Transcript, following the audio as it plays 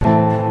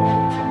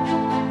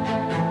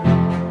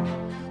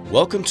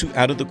Welcome to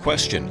Out of the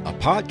Question, a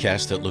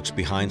podcast that looks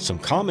behind some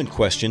common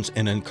questions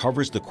and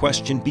uncovers the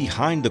question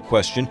behind the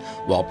question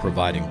while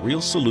providing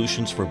real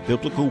solutions for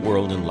biblical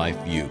world and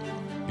life view.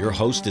 Your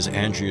host is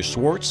Andrea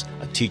Schwartz,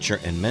 a teacher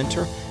and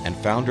mentor and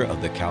founder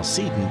of the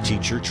Chalcedon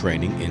Teacher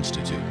Training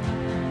Institute.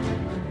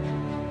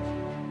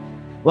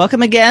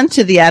 Welcome again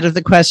to the Out of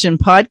the Question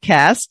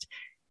podcast.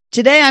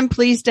 Today, I'm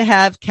pleased to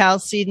have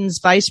Chalcedon's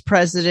Vice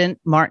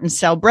President, Martin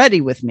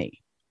Salbretti, with me.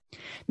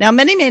 Now,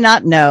 many may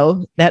not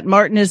know that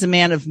Martin is a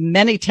man of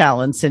many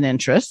talents and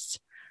interests.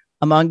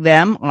 Among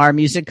them are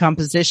music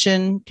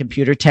composition,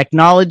 computer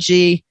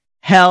technology,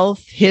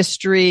 health,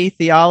 history,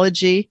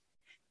 theology,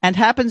 and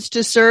happens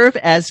to serve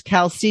as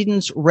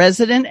Chalcedon's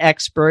resident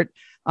expert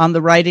on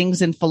the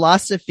writings and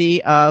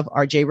philosophy of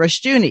R.J.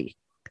 Rushdoony,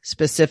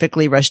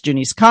 specifically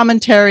Rushdoony's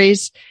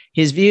commentaries,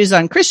 his views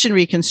on Christian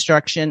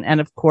Reconstruction, and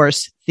of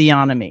course,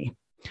 theonomy.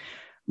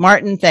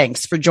 Martin,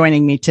 thanks for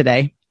joining me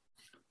today.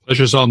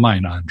 Pleasure's all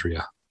mine,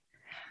 Andrea.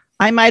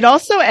 I might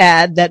also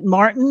add that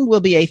Martin will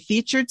be a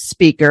featured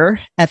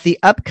speaker at the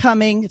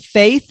upcoming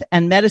Faith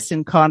and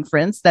Medicine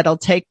Conference that'll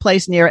take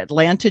place near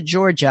Atlanta,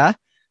 Georgia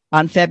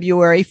on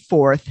February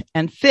 4th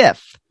and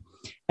 5th.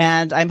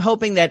 And I'm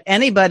hoping that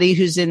anybody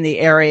who's in the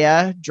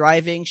area,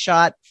 driving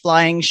shot,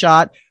 flying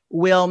shot,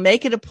 will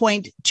make it a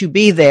point to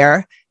be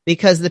there,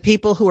 because the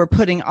people who are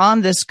putting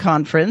on this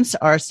conference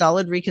are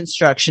solid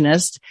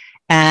Reconstructionists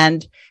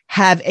and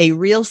have a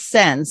real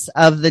sense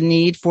of the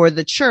need for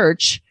the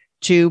church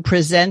to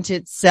present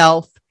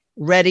itself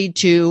ready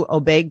to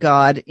obey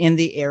God in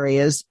the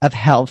areas of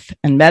health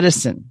and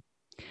medicine.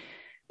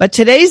 But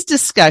today's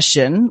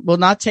discussion will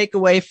not take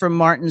away from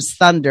Martin's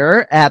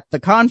thunder at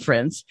the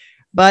conference,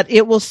 but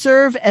it will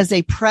serve as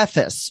a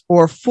preface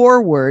or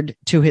foreword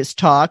to his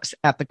talks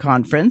at the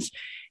conference.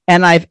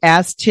 And I've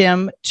asked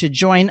him to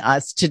join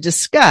us to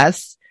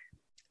discuss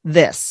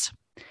this.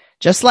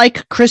 Just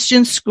like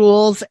Christian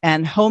schools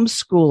and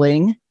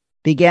homeschooling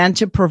began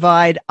to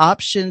provide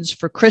options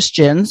for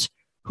Christians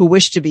who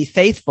wish to be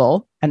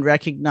faithful and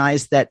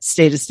recognize that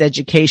statist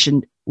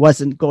education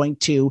wasn't going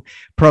to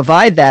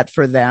provide that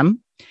for them,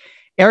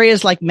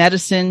 areas like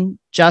medicine,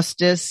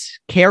 justice,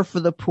 care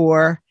for the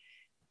poor,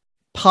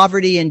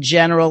 poverty in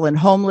general, and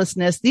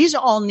homelessness, these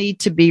all need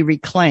to be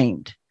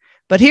reclaimed.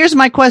 But here's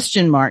my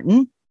question,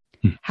 Martin.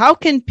 How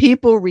can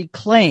people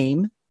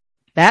reclaim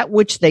that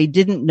which they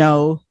didn't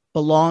know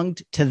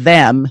belonged to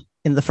them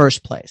in the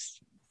first place?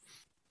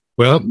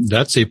 Well,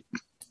 that's a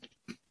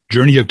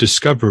journey of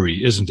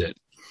discovery, isn't it?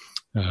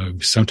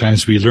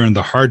 Sometimes we learn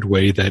the hard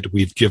way that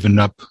we've given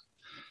up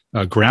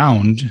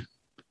ground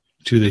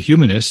to the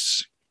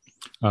humanists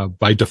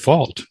by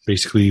default.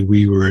 Basically,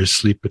 we were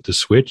asleep at the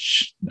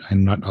switch.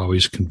 I'm not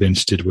always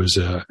convinced it was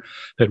that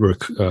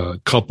we're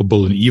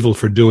culpable and evil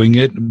for doing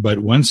it. But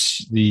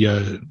once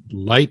the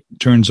light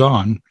turns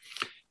on,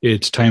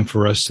 it's time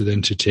for us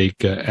to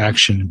take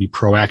action and be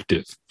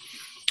proactive.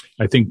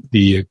 I think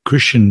the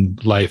Christian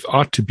life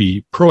ought to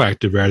be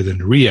proactive rather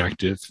than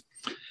reactive.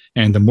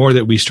 And the more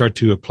that we start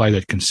to apply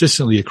that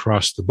consistently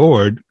across the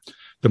board,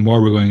 the more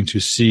we're going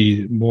to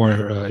see more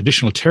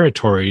additional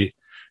territory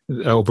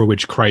over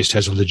which Christ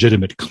has a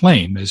legitimate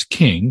claim as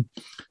king,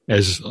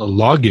 as a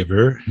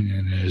lawgiver,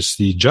 and as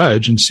the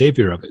judge and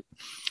savior of it.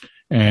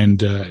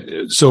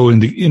 And so in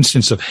the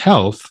instance of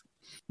health,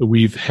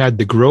 we've had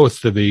the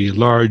growth of a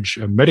large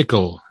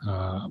medical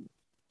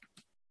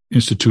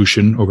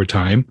institution over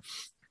time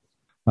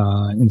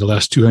in the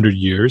last 200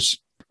 years.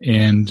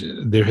 And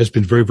there has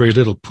been very, very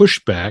little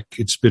pushback.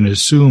 It's been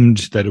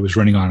assumed that it was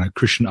running on a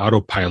Christian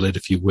autopilot,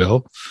 if you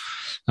will.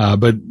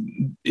 But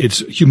its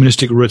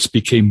humanistic roots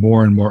became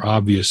more and more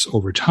obvious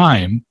over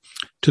time,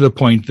 to the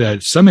point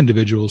that some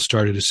individuals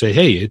started to say,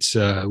 hey,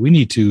 we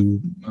need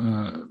to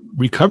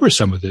recover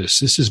some of this.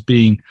 This is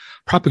being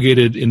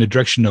propagated in a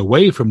direction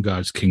away from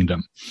God's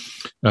kingdom.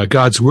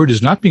 God's word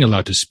is not being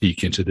allowed to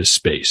speak into this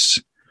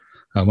space.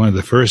 One of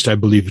the first, I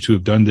believe, to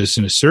have done this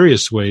in a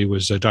serious way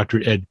was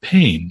Dr. Ed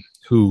Payne,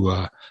 who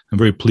I'm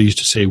very pleased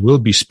to say will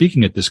be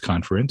speaking at this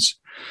conference.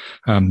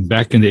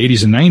 Back in the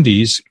 80s and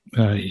 90s,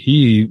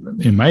 he,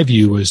 in my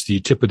view, was the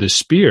tip of the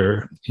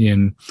spear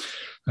in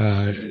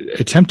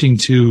attempting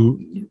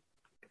to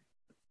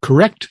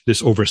correct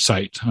this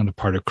oversight on the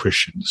part of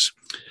Christians.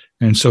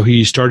 And so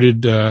he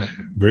started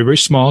very, very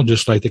small,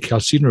 just like the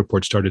Chalcedon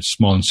Report started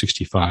small in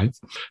 1965,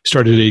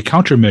 started a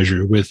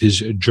countermeasure with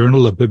his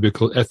Journal of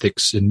Biblical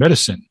Ethics in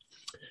Medicine.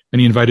 And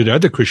he invited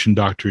other Christian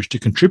doctors to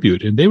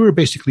contribute. And they were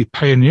basically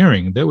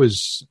pioneering. There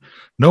was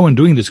no one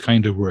doing this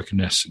kind of work,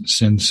 in essence.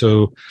 And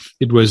so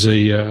it was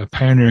a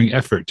pioneering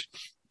effort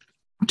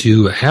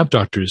to have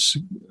doctors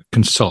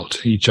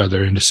consult each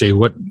other and to say,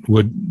 what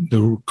would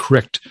the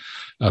correct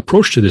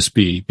approach to this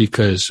be?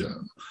 Because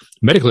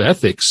medical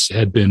ethics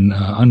had been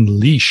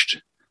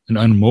unleashed and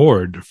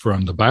unmoored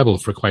from the Bible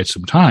for quite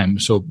some time.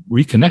 So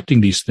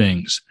reconnecting these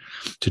things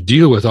to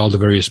deal with all the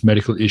various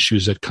medical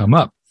issues that come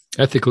up,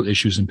 ethical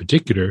issues in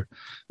particular,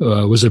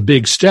 was a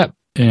big step.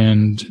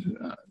 And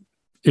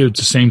it was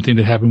the same thing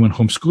that happened when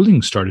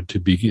homeschooling started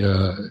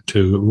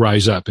to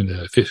rise up in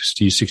the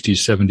 50s, 60s,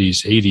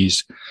 70s,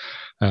 80s.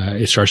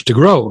 it starts to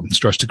grow. It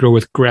starts to grow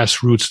with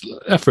grassroots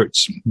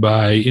efforts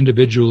by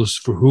individuals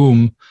for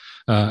whom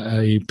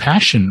a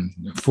passion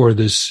for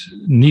this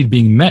need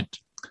being met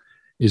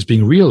is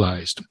being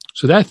realized.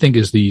 So that, I think,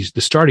 is the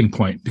starting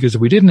point. Because if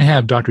we didn't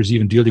have doctors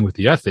even dealing with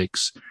the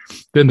ethics,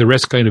 then the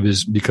rest kind of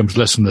becomes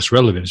less and less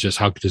relevant. It's just,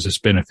 how does this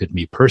benefit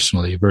me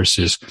personally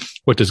versus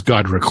what does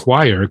God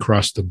require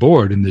across the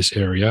board in this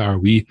area? Are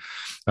we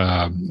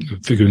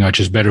figuring out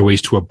just better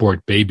ways to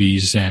abort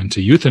babies and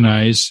to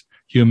euthanize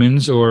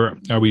humans? Or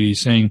are we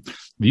saying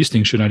these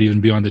things should not even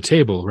be on the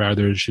table?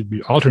 Rather, it should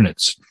be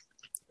alternates.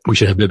 We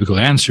should have biblical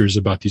answers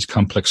about these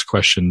complex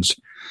questions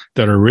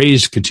that are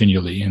raised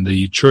continually. And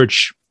the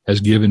church has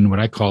given what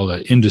I call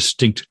an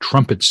indistinct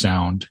trumpet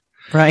sound.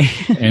 Right.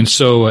 And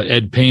so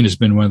Ed Payne has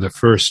been one of the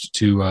first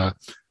to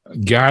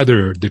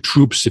gather the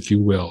troops, if you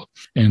will,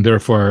 and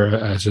therefore,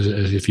 as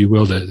if you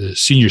will, the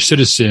senior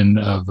citizen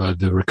of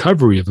the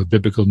recovery of a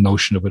biblical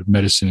notion of what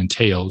medicine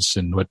entails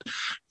and what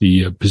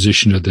the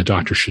position of the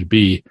doctor should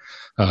be.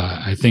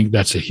 I think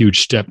that's a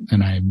huge step,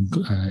 and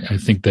I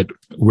think that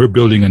we're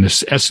building in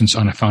essence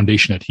on a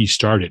foundation that he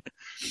started.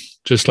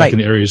 Just like in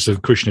the areas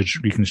of Christian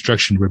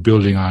Reconstruction, we're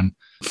building on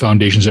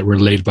foundations that were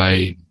laid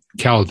by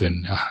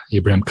Calvin,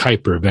 Abraham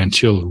Kuyper, Van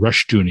Til,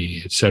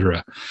 Rushdoony,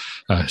 etc.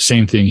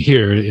 Same thing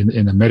here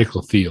in the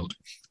medical field.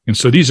 And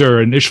so these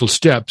are initial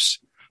steps,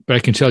 but I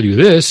can tell you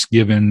this,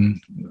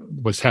 given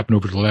what's happened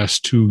over the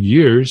last 2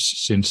 years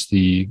since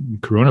the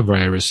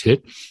coronavirus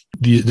hit,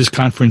 this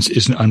conference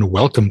is an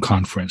unwelcome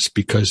conference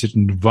because it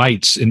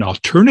invites an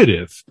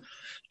alternative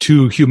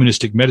to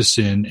humanistic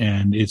medicine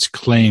and its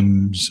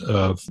claims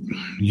of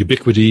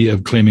ubiquity,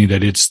 of claiming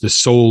that it's the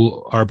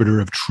sole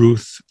arbiter of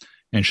truth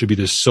and should be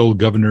the sole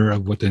governor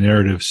of what the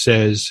narrative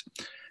says,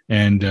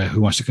 and who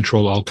wants to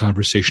control all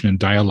conversation and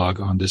dialogue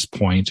on this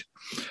point,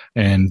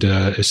 and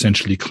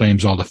essentially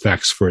claims all the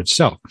facts for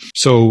itself.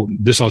 So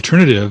this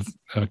alternative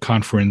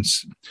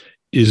conference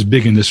is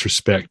big in this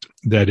respect,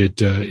 that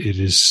it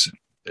is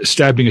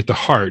stabbing at the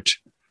heart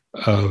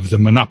of the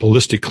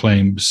monopolistic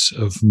claims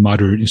of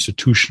modern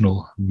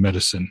institutional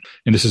medicine.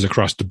 And this is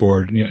across the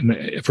board. You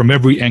know, from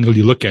every angle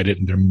you look at it,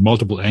 and there are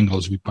multiple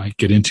angles we might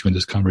get into in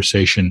this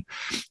conversation,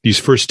 these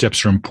first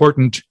steps are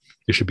important.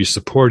 They should be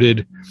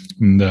supported.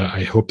 And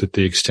I hope that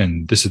they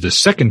extend. This is the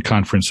second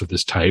conference of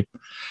this type,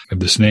 of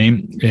this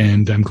name.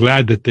 And I'm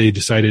glad that they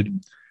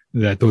decided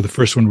that though the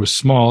first one was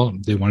small,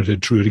 they wanted to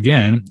do it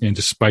again. And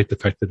despite the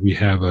fact that we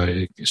have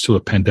still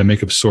a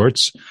pandemic of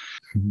sorts,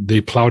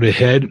 they plowed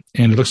ahead,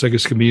 and it looks like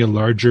it's going to be a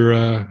larger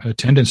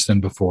attendance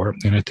than before.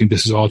 And I think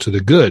this is all to the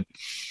good.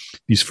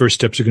 These first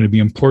steps are going to be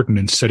important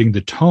in setting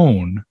the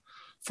tone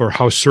for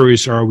how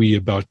serious are we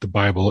about the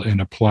Bible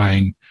and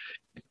applying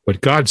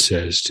what God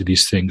says to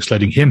these things,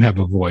 letting him have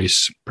a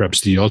voice,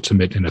 perhaps the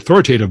ultimate and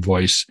authoritative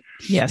voice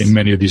in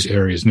many of these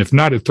areas. And if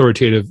not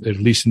authoritative, at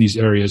least in these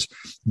areas,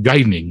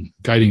 guiding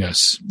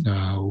us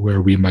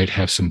where we might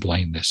have some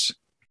blindness.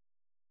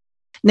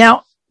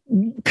 Now,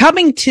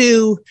 coming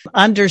to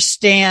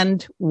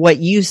understand what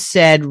you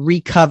said,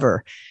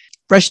 recover.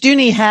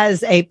 Rushdoony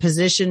has a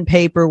position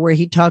paper where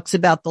he talks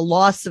about the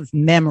loss of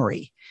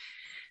memory,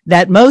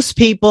 that most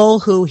people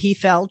who he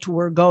felt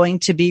were going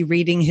to be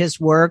reading his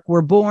work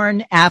were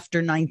born after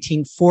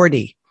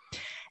 1940.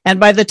 And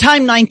by the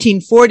time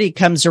 1940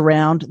 comes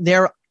around,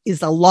 there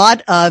is a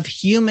lot of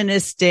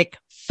humanistic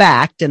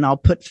fact, and I'll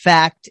put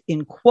fact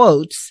in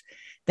quotes,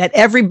 that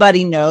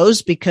everybody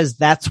knows because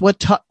that's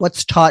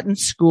what's taught in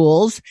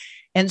schools.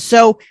 And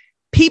so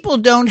people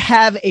don't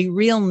have a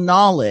real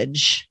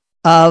knowledge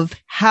of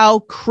how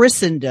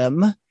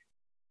Christendom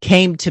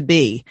came to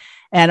be.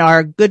 And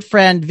our good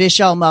friend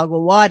Vishal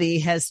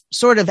Magawati has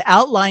sort of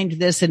outlined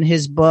this in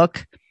his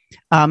book,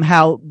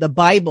 how the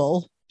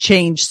Bible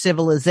changed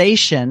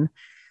civilization.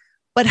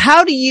 But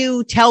how do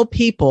you tell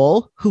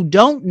people who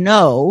don't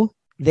know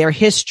their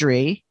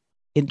history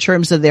in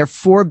terms of their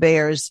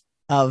forebears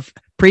of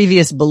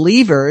previous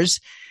believers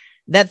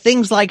that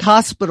things like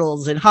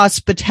hospitals and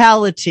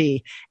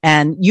hospitality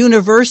and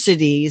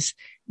universities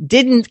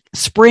didn't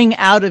spring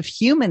out of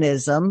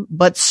humanism,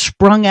 but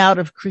sprung out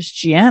of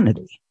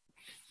Christianity?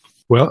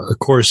 Well, of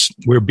course,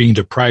 we're being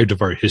deprived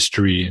of our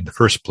history in the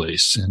first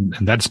place, and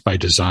that's by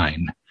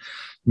design.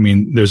 I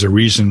mean, there's a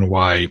reason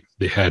why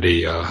they had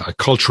a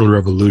cultural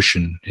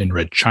revolution in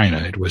Red China.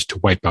 It was to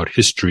wipe out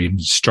history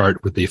and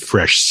start with a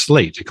fresh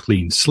slate, a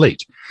clean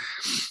slate.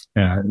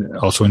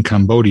 Also in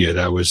Cambodia,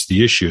 that was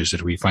the issue, is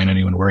that we find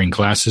anyone wearing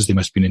glasses, they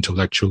must be an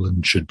intellectual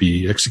and should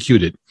be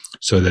executed,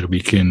 so that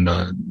we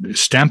can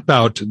stamp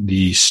out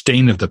the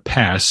stain of the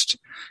past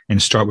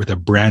and start with a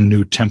brand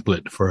new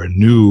template for a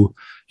new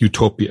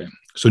utopia.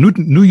 So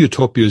new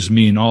utopias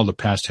mean all the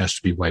past has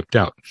to be wiped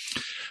out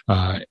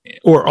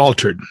or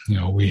altered. You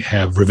know, we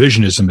have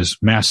revisionism is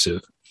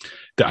massive.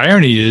 The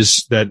irony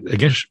is that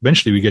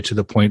eventually we get to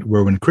the point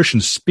where when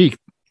Christians speak,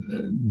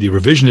 the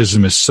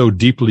revisionism is so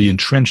deeply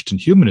entrenched in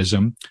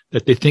humanism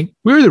that they think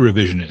we're the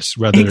revisionists,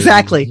 rather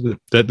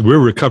that we're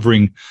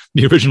recovering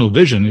the original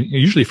vision,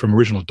 usually from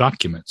original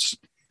documents.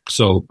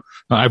 So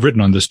I've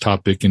written on this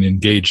topic and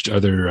engaged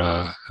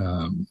other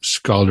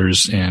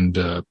scholars and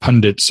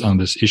pundits on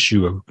this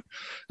issue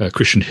of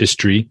Christian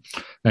history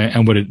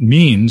and what it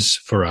means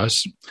for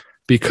us,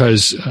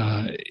 because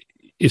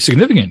it's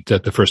significant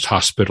that the first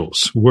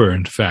hospitals were,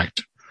 in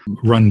fact,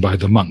 run by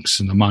the monks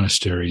in the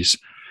monasteries,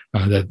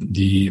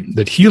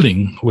 that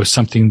healing was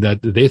something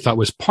that they thought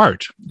was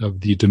part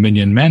of the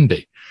Dominion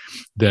mandate,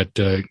 that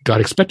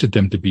God expected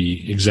them to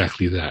be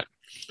exactly that.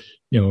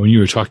 When you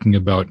were talking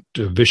about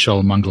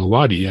Vishal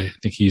Mangalwadi, I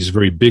think he's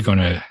very big on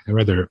a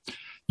rather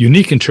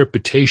unique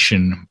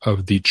interpretation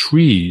of the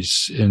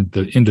trees in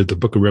the end of the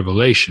book of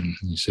Revelation.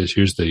 He says,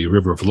 here's the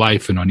river of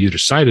life, and on either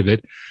side of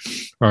it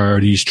are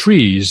these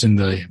trees, and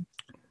the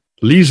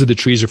leaves of the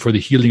trees are for the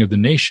healing of the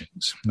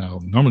nations.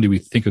 Now, normally we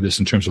think of this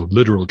in terms of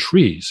literal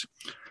trees,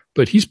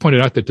 but he's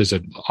pointed out that there's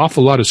an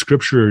awful lot of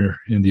scripture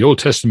in the Old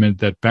Testament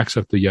that backs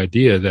up the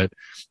idea that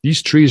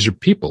these trees are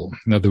people.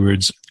 In other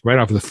words, right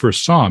off of the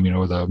first Psalm,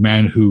 the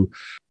man who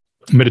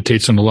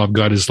meditates on the law of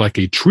God is like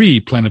a tree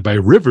planted by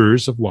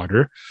rivers of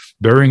water,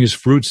 bearing his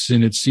fruits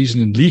in its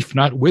season and leaf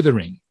not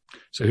withering.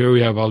 So here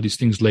we have all these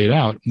things laid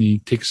out, and he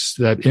takes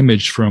that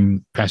image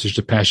from passage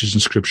to passage in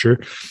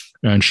scripture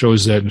and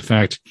shows that, in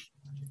fact,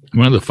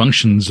 one of the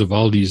functions of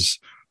all these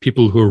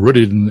people who are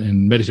rooted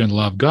in meditating on the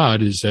law of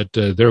God is that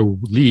their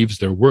leaves,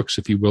 their works,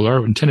 if you will,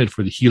 are intended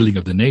for the healing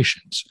of the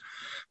nations.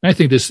 And I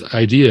think this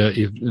idea,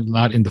 if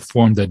not in the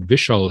form that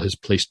Vishal has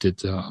placed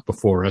it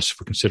before us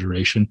for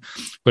consideration,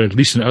 but at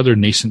least in other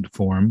nascent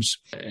forms,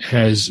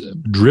 has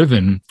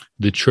driven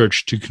the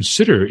church to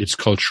consider its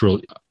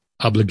cultural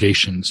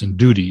obligations and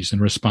duties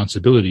and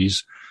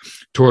responsibilities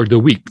toward the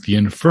weak, the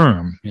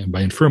infirm, and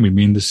by infirm we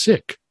mean the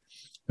sick.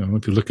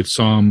 If you look at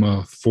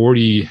Psalm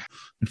 40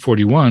 and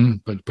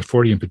 41, but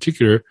 40 in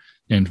particular,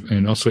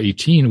 and also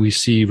 18, we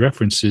see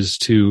references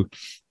to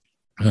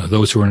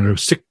those who are in a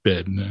sick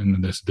bed,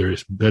 and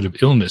there's bed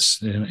of illness,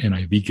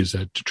 NIV gives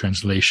that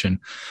translation,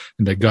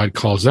 and that God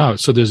calls out.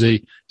 So there's a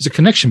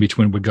connection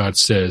between what God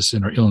says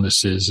and our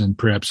illnesses, and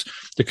perhaps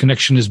the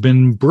connection has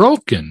been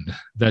broken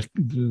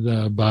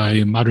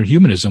by modern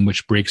humanism,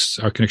 which breaks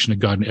our connection to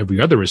God in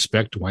every other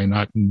respect. Why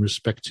not in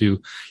respect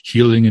to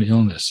healing and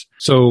illness?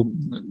 So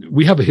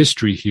we have a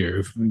history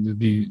here.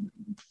 The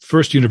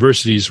first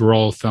universities were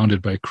all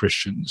founded by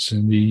Christians,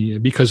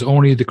 and because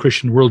only the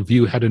Christian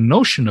worldview had a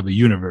notion of a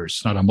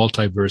universe, not a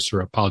multiverse or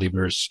a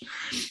polyverse,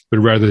 but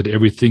rather that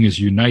everything is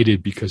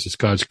united because it's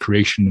God's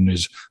creation and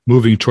is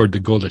moving toward the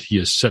goal that he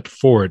has set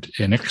for it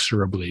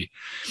inexorably.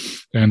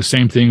 And the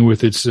same thing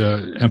with its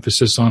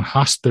emphasis on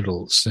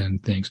hospitals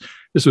and things.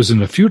 This was in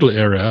the feudal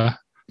era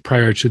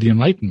prior to the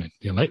Enlightenment.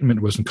 The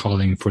Enlightenment wasn't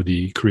calling for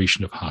the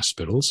creation of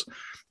hospitals.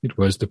 It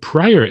was the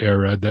prior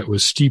era that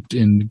was steeped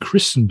in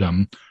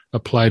Christendom,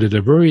 applied at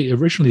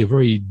originally a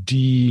very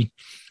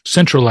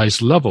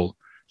decentralized level,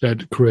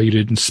 that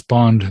created and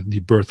spawned the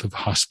birth of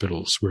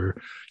hospitals, where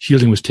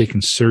healing was taken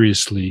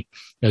seriously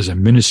as a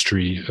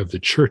ministry of the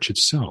church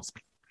itself.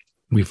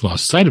 We've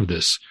lost sight of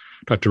this.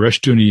 Dr.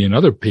 Rushdoony, in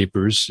other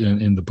papers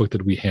in the book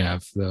that we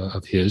have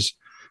of his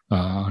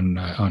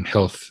on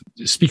health,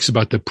 speaks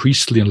about the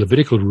priestly and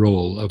Levitical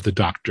role of the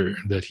doctor,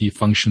 that he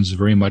functions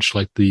very much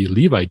like the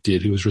Levite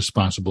did, who was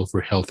responsible for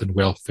health and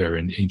welfare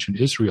in ancient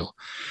Israel.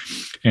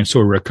 And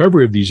so a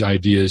recovery of these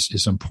ideas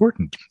is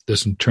important. It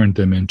doesn't turn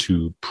them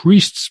into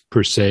priests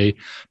per se,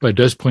 but it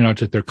does point out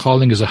that their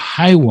calling is a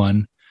high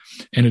one,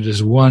 and it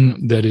is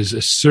one that is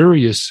a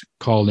serious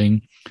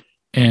calling.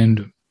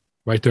 And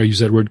right there I use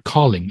that word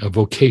calling, a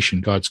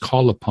vocation, God's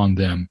call upon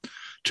them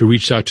to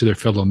reach out to their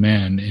fellow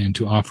man and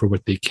to offer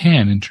what they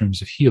can in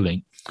terms of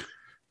healing.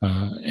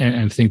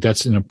 And I think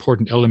that's an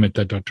important element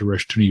that Dr.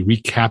 Rushdoony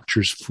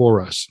recaptures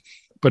for us.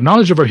 But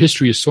knowledge of our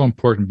history is so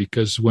important,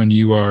 because when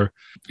you are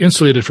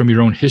insulated from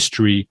your own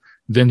history,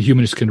 then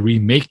humanists can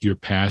remake your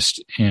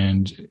past.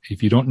 And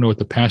if you don't know what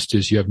the past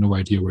is, you have no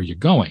idea where you're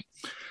going.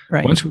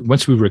 Right.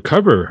 Once we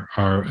recover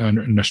our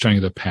understanding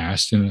of the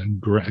past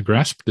and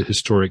grasp the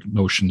historic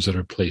notions that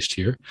are placed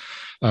here,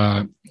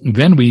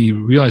 then we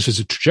realize there's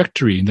a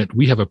trajectory and that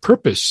we have a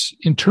purpose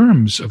in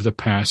terms of the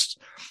past,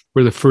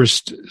 where the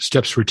first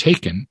steps were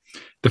taken,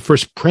 the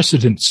first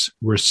precedents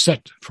were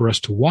set for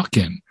us to walk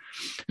in,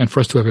 and for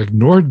us to have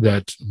ignored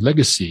that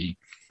legacy,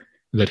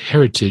 that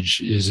heritage,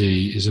 is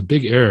a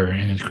big error,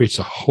 and it creates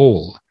a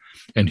hole.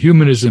 And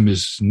humanism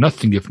is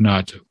nothing if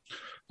not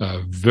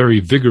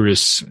very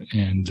vigorous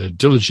and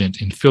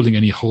diligent in filling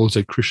any holes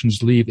that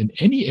Christians leave in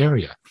any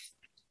area.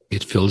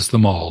 It fills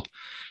them all.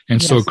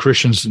 And so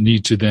Christians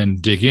need to then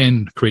dig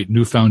in, create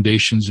new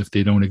foundations if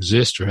they don't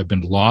exist or have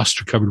been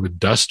lost or covered with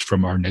dust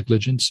from our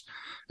negligence,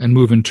 and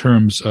move in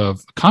terms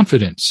of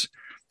confidence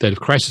that if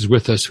Christ is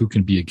with us, who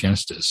can be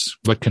against us?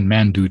 What can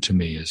man do to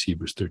me, as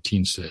Hebrews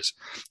 13 says?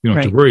 You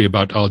don't have to worry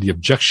about all the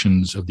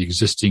objections of the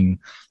existing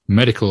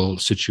medical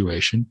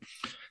situation.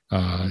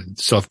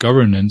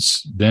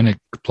 Self-governance then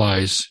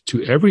applies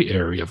to every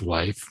area of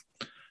life.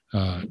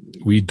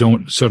 We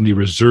don't suddenly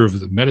reserve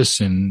the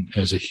medicine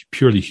as a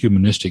purely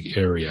humanistic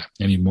area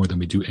any more than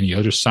we do any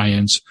other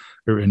science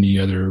or any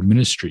other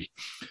ministry.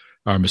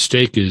 Our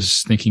mistake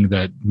is thinking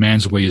that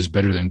man's way is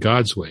better than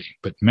God's way.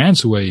 But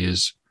man's way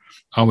is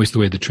always the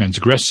way of the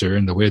transgressor,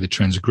 and the way of the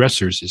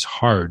transgressors is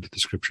hard, the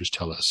scriptures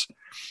tell us.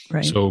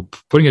 Right. So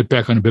putting it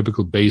back on a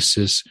biblical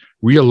basis,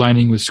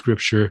 realigning with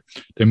scripture,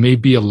 there may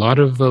be a lot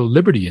of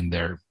liberty in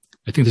there.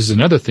 I think this is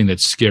another thing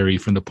that's scary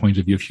from the point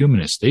of view of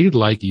humanists. They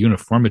like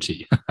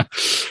uniformity.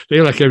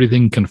 They like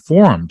everything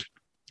conformed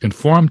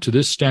to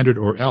this standard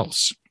or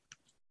else.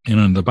 And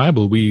in the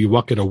Bible, we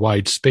walk at a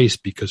wide space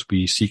because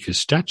we seek his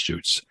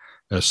statutes,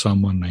 as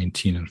Psalm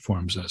 119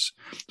 informs us.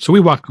 So we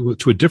walk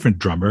to a different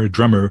drummer, a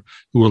drummer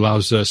who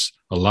allows us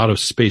a lot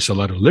of space, a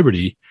lot of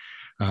liberty,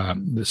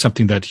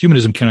 something that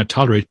humanism cannot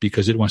tolerate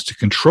because it wants to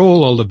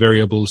control all the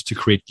variables to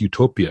create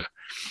utopia.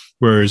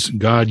 Whereas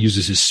God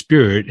uses his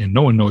spirit and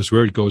no one knows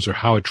where it goes or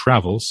how it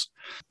travels,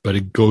 but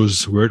it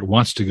goes where it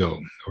wants to go,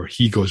 or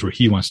he goes where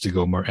he wants to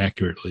go more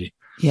accurately.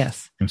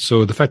 Yes. And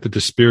so the fact that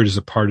the spirit is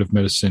a part of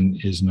medicine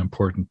is an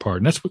important part.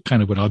 And that's what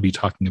I'll be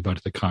talking about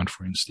at the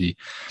conference, the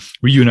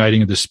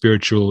reuniting of the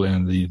spiritual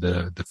and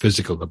the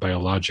physical, the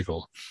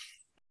biological.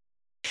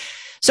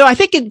 So I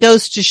think it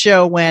goes to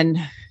show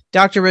when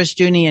Dr.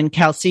 Rushdoony and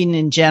Chalcedon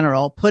in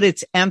general put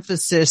its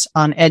emphasis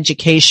on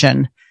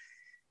education,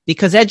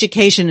 because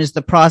education is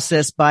the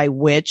process by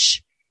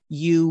which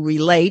you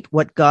relate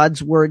what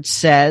God's word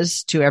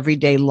says to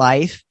everyday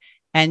life,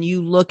 and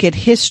you look at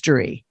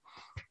history.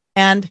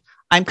 And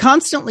I'm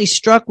constantly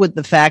struck with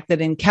the fact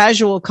that in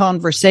casual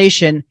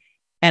conversation,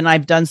 and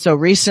I've done so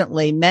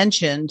recently,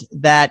 mentioned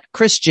that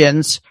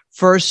Christians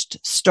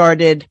first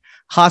started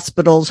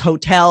hospitals,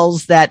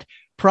 hotels, that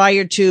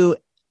prior to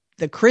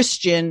the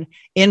Christian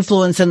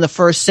influence in the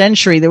first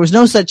century, there was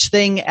no such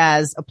thing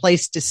as a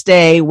place to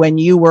stay when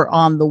you were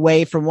on the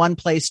way from one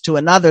place to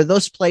another.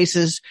 Those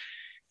places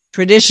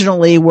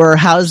traditionally were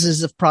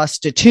houses of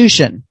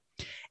prostitution.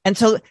 And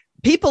so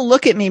people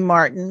look at me,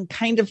 Martin,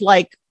 kind of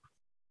like,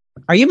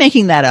 are you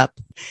making that up?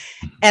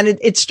 And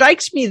it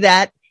strikes me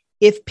that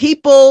if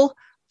people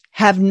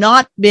have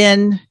not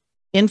been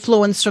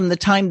influenced from the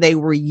time they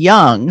were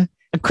young,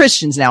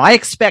 Christians now, I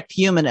expect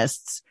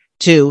humanists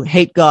to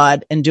hate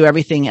God and do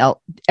everything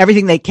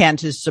they can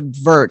to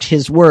subvert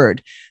his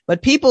word.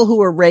 But people who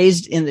were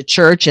raised in the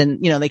church, and,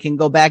 they can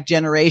go back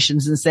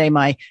generations and say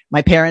my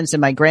parents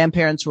and my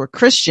grandparents were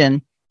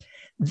Christian,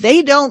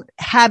 they don't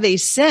have a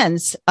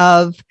sense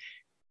of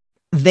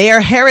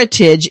their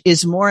heritage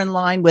is more in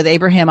line with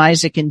Abraham,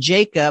 Isaac, and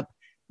Jacob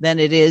than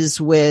it is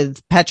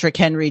with Patrick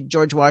Henry,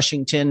 George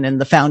Washington, and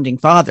the founding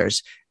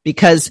fathers,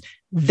 because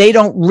they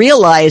don't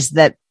realize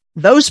that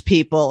those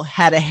people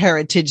had a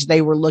heritage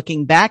they were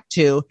looking back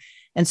to.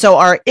 And so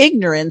our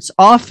ignorance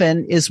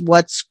often is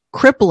what's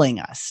crippling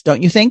us,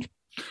 don't you think?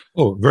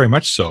 Oh, very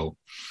much so.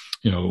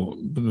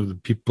 The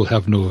people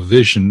have no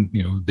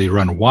vision, they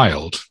run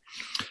wild.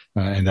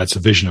 And that's a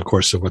vision, of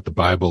course, of what the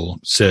Bible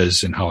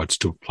says and how it's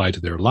to apply to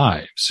their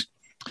lives.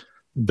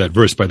 That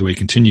verse, by the way,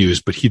 continues,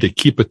 but he that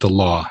keepeth the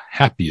law,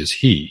 happy is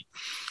he.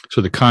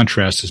 So the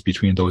contrast is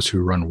between those who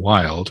run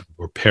wild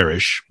or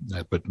perish,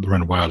 but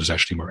run wild is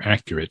actually more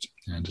accurate,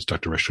 and as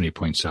Dr. Rushdoony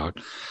points out,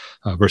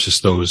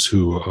 versus those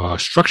who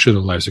structure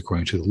their lives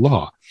according to the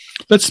law.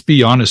 Let's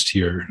be honest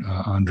here,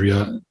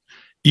 Andrea.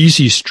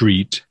 Easy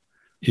street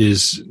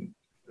is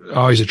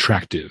always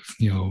attractive.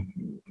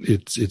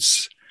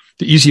 It's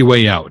the easy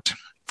way out,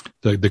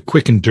 the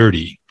quick and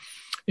dirty.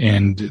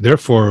 And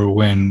therefore,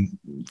 when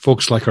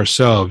folks like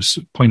ourselves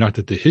point out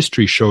that the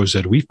history shows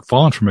that we've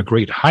fallen from a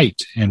great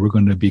height and we're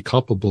going to be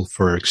culpable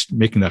for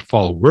making that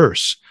fall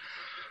worse,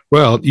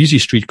 well, Easy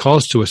Street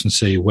calls to us and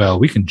say, well,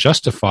 we can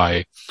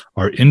justify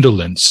our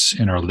indolence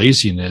and our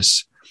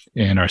laziness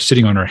and our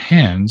sitting on our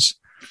hands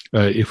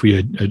if we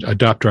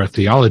adopt our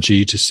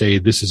theology to say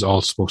this is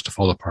all supposed to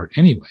fall apart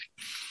anyway.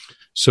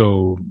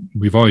 So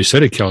we've always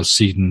said at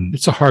Chalcedon,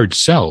 it's a hard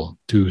sell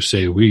to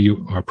say we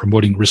are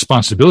promoting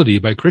responsibility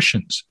by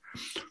Christians.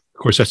 Of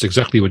course, that's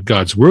exactly what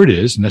God's word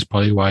is, and that's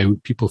probably why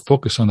people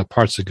focus on the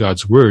parts of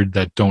God's word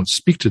that don't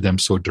speak to them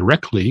so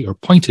directly or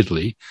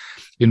pointedly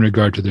in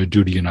regard to their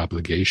duty and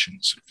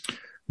obligations.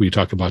 We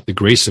talk about the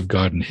grace of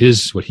God and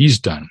what he's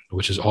done,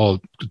 which is all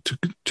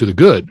to the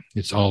good.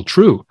 It's all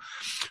true.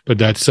 But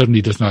that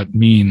suddenly does not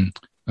mean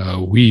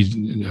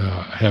we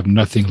have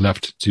nothing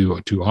left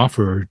to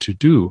offer or to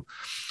do.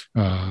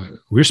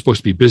 We're supposed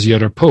to be busy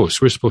at our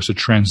posts. We're supposed to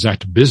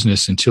transact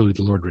business until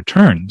the Lord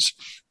returns.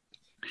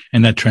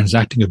 And that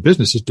transacting of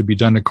business is to be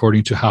done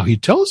according to how he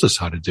tells us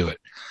how to do it.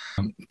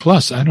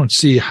 Plus, I don't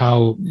see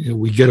how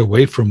we get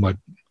away from what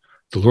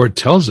the Lord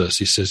tells us.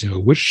 He says,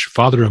 which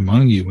father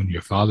among you, when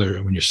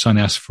your son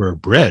asks for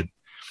bread,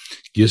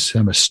 gives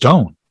him a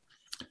stone?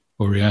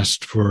 Or he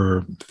asked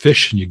for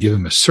fish and you give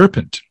him a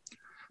serpent?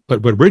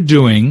 But what we're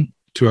doing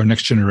to our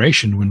next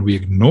generation when we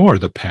ignore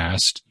the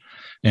past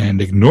and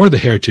ignore the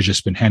heritage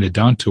that's been handed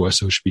down to us,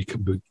 so we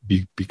should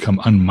become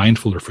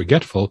unmindful or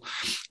forgetful,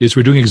 is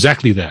we're doing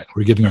exactly that.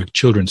 We're giving our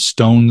children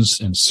stones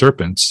and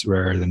serpents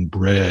rather than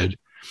bread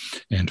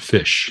and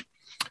fish.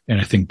 And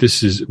I think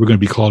we're going to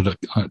be called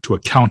to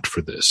account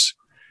for this.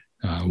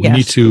 We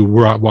need to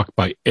walk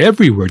by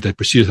every word that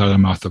proceeds out of the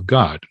mouth of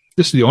God.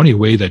 This is the only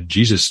way that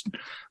Jesus,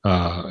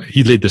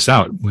 he laid this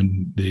out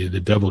when the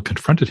devil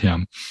confronted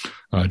him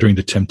during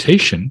the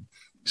temptation.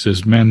 He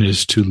says, man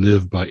is to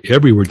live by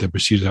every word that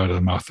proceeds out of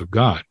the mouth of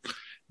God.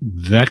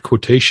 That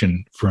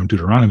quotation from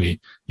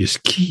Deuteronomy is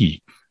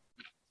key.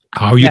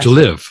 How are you to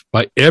live?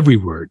 By every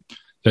word.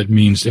 That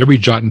means every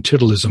jot and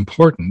tittle is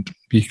important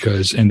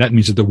and that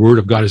means that the word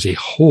of God is a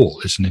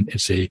whole. It's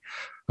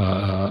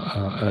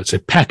a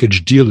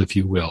package deal, if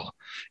you will.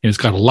 And it's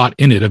got a lot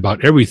in it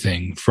about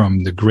everything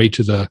from the great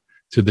to the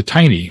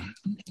tiny.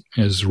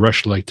 As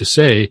Rush liked to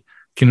say,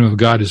 kingdom of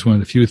God is one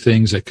of the few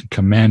things that can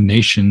command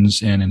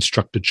nations and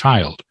instruct a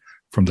child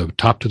from the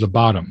top to the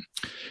bottom,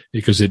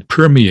 because it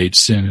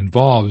permeates and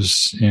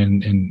involves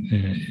and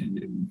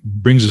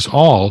brings us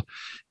all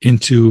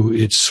into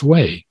its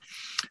sway.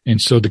 And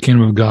so the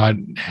kingdom of God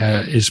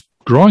is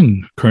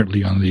growing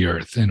currently on the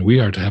earth, and we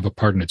are to have a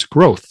part in its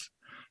growth.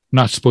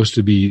 Not supposed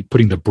to be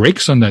putting the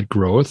brakes on that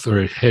growth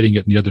or heading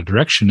it in the other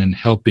direction and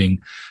helping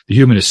the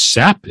humanists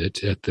sap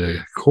it at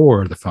the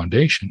core of the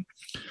foundation.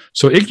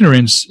 So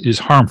ignorance is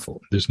harmful.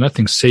 There's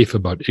nothing safe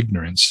about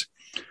ignorance.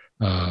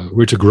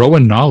 We're to grow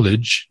in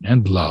knowledge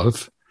and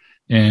love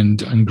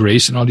and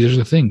grace and all these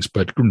other things,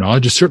 but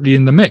knowledge is certainly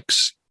in the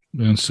mix.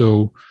 And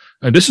so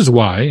this is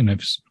why, and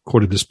I've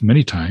quoted this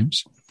many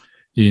times,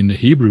 in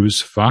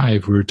Hebrews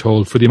 5, we're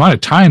told, for the amount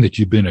of time that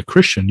you've been a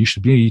Christian, you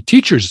should be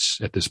teachers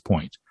at this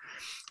point.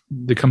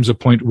 There comes a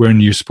point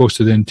when you're supposed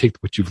to then take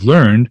what you've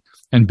learned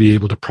and be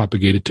able to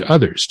propagate it to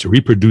others, to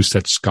reproduce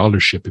that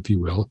scholarship, if you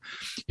will,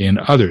 in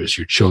others,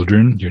 your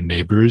children, your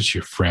neighbors,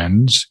 your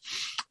friends,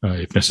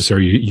 if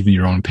necessary, even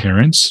your own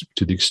parents,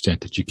 to the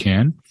extent that you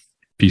can,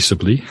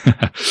 peaceably.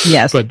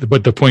 Yes.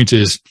 But the point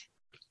is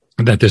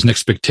that there's an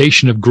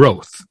expectation of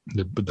growth.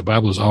 The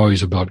Bible is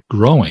always about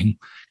growing,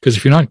 because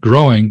if you're not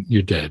growing,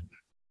 you're dead.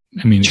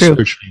 I mean, True.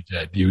 Spiritually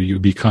dead. You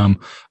become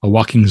a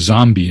walking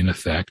zombie, in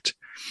effect,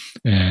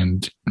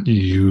 and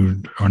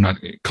you are not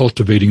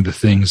cultivating the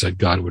things that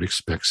God would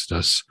expect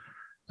us,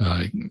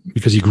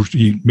 because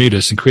he made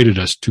us and created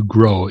us to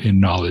grow in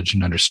knowledge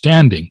and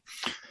understanding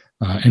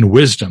and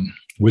wisdom.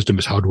 Wisdom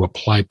is how to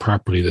apply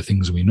properly the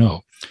things we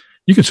know.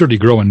 You can certainly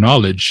grow in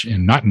knowledge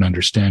and not in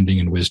understanding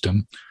and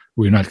wisdom.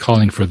 We're not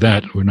calling for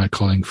that. We're not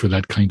calling for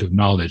that kind of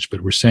knowledge,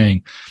 but we're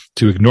saying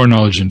to ignore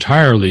knowledge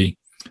entirely,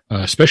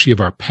 especially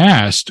of our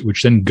past,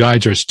 which then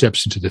guides our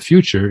steps into the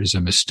future, is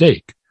a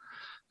mistake.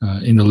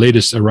 In the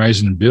latest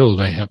Arise and Build,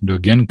 I happen to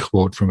again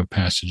quote from a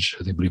passage,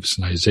 I believe it's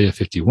in Isaiah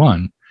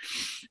 51,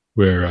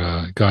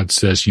 where God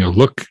says,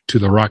 look to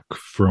the rock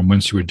from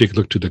whence you were digged,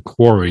 look to the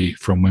quarry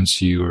from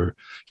whence you were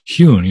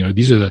hewn.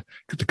 These are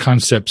the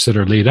concepts that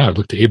are laid out.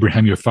 Look to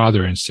Abraham, your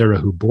father, and Sarah,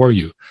 who bore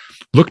you.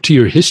 Look to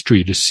your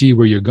history to see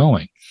where you're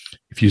going.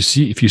 If you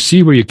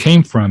see where you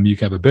came from, you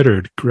have a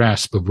better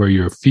grasp of where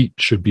your feet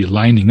should be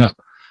lining up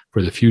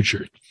for the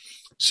future.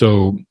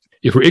 So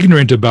if we're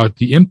ignorant about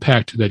the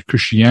impact that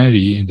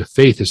Christianity and the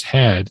faith has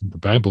had, the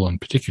Bible in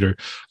particular,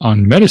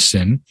 on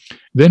medicine,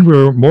 then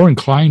we're more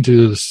inclined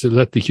to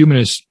let the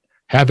humanists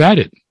have at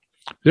it.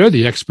 They're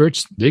the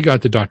experts. They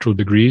got the doctoral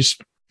degrees.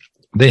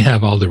 They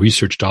have all the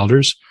research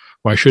dollars.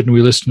 Why shouldn't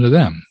we listen to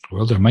them?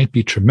 Well, there might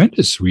be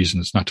tremendous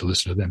reasons not to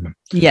listen to them.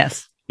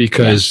 Yes.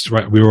 Because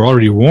right, we were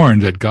already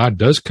warned that God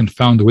does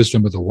confound the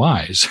wisdom of the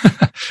wise.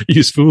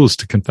 Use fools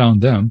to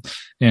confound them,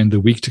 and the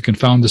weak to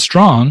confound the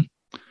strong,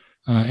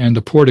 and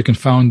the poor to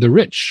confound the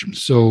rich.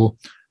 So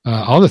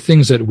all the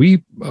things that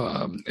we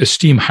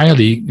esteem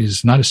highly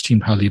is not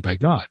esteemed highly by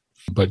God.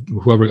 But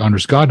whoever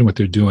honors God in what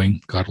they're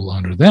doing, God will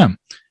honor them.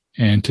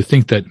 And to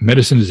think that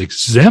medicine is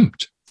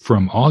exempt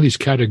from all these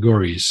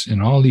categories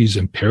and all these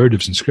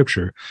imperatives in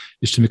Scripture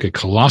is to make a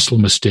colossal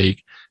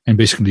mistake, and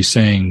basically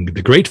saying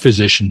the great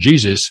physician,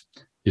 Jesus,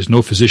 is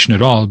no physician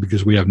at all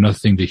because we have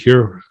nothing to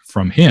hear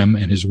from him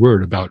and his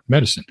word about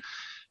medicine.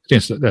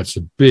 That's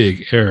a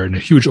big error and a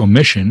huge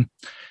omission.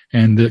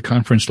 And the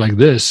conference like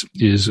this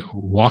is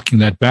walking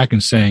that back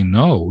and saying,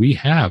 no, we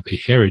have a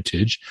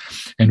heritage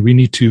and we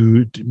need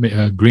to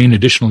gain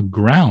additional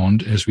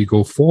ground as we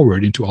go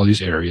forward into all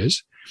these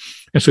areas.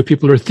 And so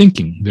people are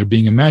thinking, they're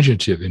being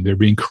imaginative, and they're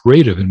being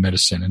creative in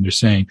medicine. And they're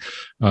saying,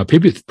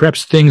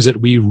 perhaps things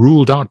that we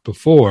ruled out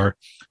before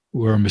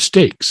were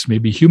mistakes.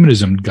 Maybe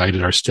humanism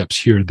guided our steps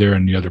here, there,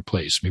 and the other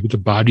place. Maybe the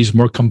body's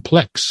more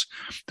complex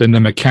than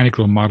the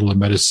mechanical model of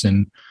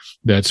medicine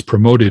that's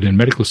promoted in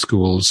medical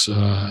schools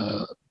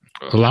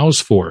allows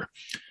for.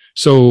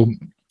 So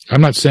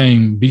I'm not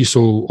saying be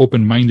so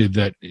open-minded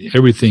that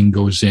everything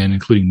goes in,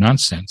 including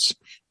nonsense.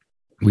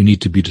 We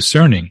need to be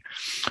discerning,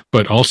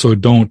 but also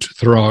don't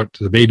throw out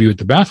the baby with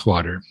the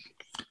bathwater.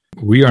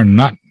 We are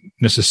not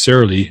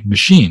necessarily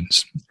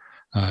machines,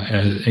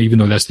 even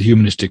though that's the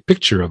humanistic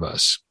picture of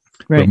us.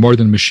 Right. We're more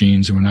than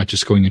machines, and we're not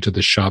just going into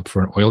the shop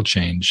for an oil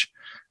change.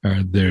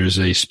 There's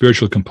a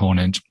spiritual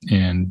component,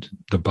 and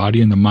the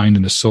body and the mind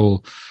and the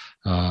soul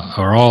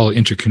are all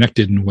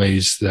interconnected in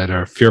ways that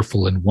are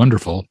fearful and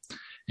wonderful,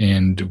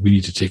 and we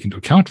need to take into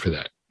account for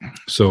that.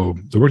 So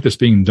the work that's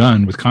being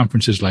done with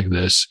conferences like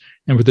this,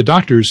 and with the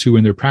doctors who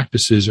in their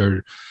practices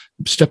are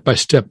step by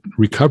step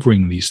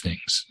recovering these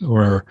things,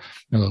 or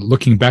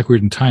looking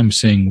backward in time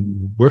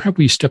saying, where have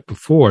we stepped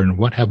before and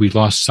what have we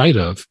lost sight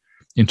of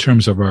in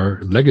terms of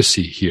our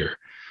legacy here?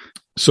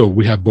 So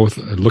we have both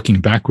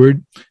looking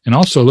backward and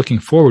also looking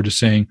forward to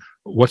saying,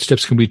 what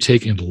steps can we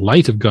take in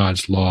light of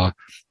God's law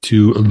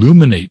to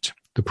illuminate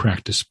the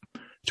practice,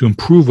 to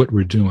improve what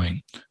we're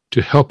doing,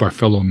 to help our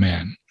fellow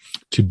man,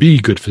 to be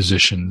good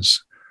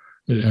physicians,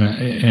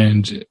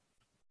 and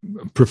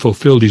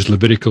fulfill these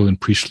Levitical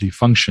and priestly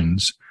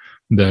functions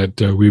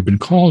that we've been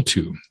called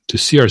to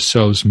see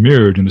ourselves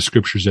mirrored in the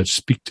scriptures that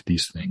speak to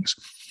these things.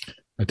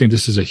 I think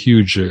this is a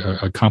huge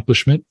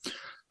accomplishment.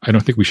 I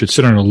don't think we should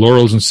sit on our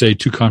laurels and say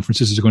 2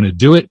 conferences is going to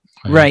do it.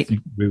 Right.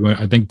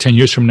 I think 10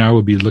 years from now,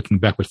 we'll be looking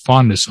back with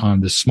fondness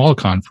on this small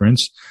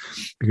conference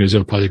because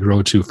it'll probably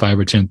grow to 5,000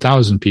 or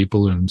 10,000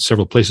 people in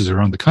several places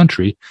around the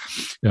country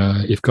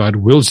if God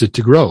wills it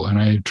to grow. And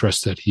I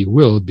trust that he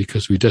will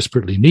because we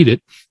desperately need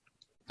it,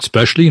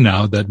 especially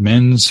now that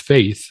men's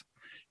faith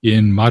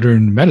in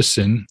modern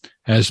medicine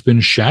has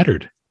been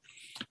shattered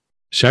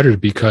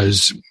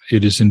because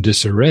it is in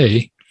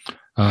disarray.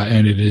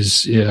 And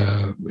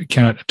it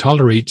cannot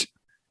tolerate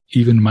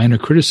even minor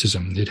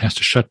criticism. It has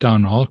to shut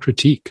down all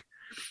critique.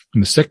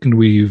 And the second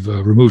we've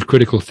removed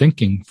critical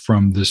thinking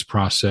from this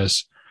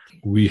process,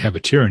 we have a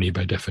tyranny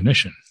by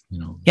definition.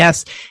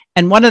 Yes.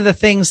 And one of the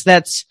things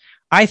that's,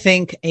 I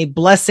think, a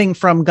blessing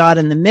from God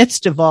in the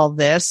midst of all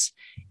this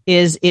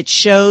is it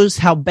shows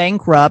how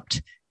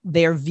bankrupt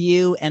their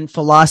view and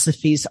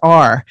philosophies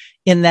are,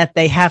 in that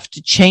they have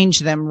to change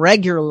them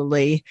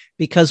regularly,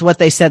 because what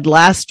they said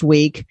last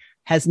week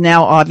has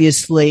now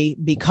obviously,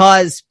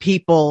 because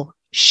people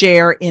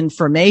share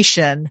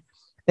information,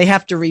 they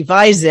have to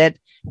revise it,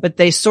 but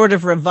they sort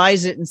of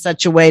revise it in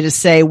such a way to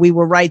say we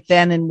were right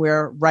then and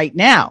we're right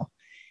now.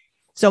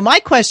 So my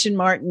question,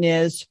 Martin,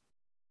 is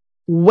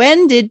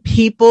when did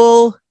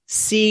people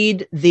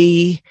cede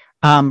the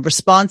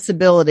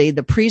responsibility,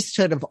 the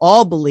priesthood of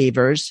all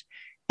believers,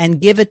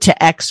 and give it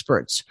to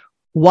experts?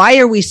 Why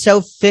are we so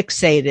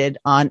fixated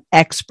on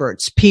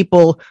experts,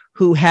 people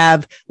who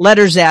have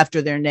letters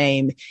after their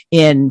name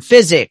in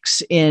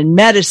physics, in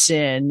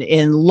medicine,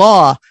 in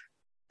law?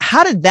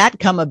 How did that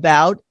come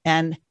about?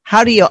 And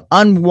how do you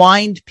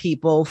unwind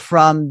people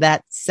from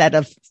that set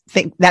of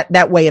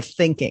that way of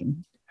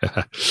thinking?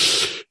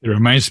 It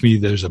reminds me,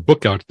 there's a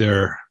book out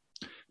there,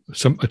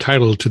 a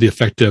title to the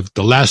effect of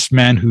The Last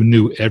Man Who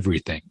Knew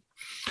Everything.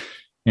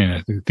 And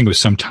I think it was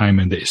sometime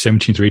in the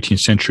 17th or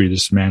 18th century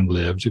this man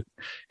lived.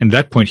 And at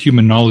that point,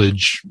 human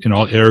knowledge in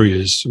all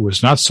areas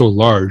was not so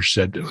large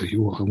that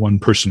one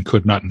person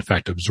could not, in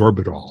fact, absorb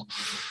it all.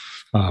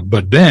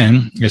 But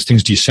then, as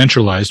things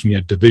decentralized, we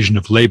had division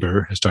of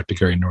labor, as Dr.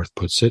 Gary North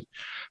puts it,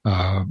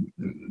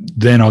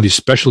 then all these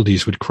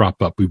specialties would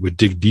crop up. We would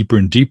dig deeper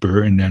and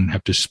deeper and then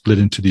have to split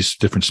into these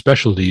different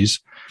specialties.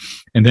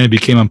 And then it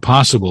became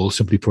impossible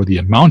simply for the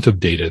amount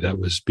of data that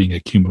was being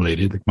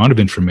accumulated, the amount of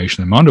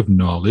information, the amount of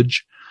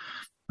knowledge,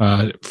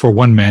 for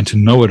one man to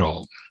know it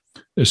all.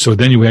 So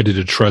then you had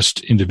to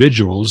trust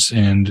individuals,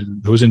 and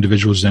those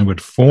individuals then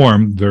would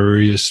form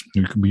various,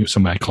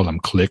 some might call them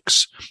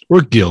cliques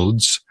or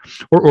guilds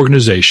or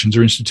organizations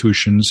or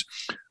institutions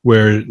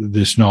where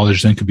this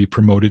knowledge then could be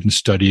promoted and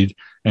studied,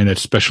 and that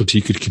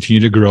specialty could continue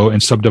to grow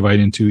and subdivide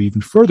into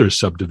even further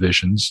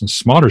subdivisions and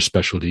smaller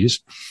specialties.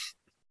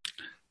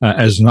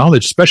 As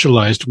knowledge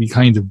specialized, we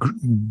kind of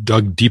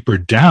dug deeper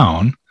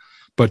down,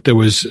 but there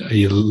was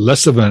a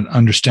less of an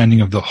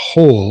understanding of the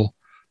whole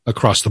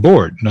across the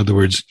board. In other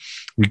words,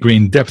 we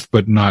gained depth,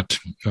 but not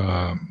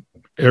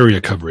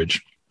area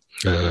coverage,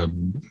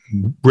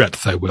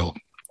 breadth, I will.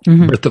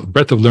 Mm-hmm.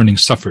 Breadth of learning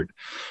suffered.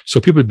 So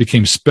people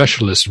became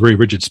specialists, very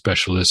rigid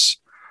specialists.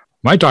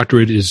 My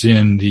doctorate is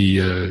in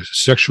the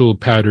sexual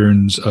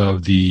patterns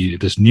of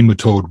this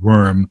nematode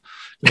worm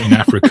in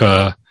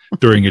Africa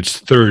during its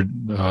third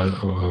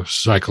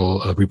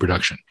cycle of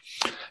reproduction.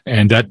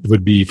 And that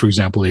would be, for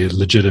example, a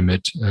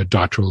legitimate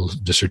doctoral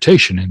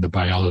dissertation in the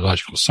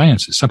biological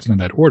sciences, something in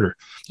that order.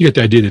 You get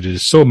the idea that it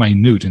is so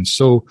minute and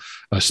so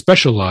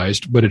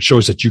specialized, but it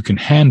shows that you can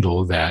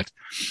handle that.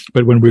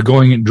 But when we're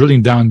going and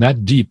drilling down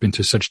that deep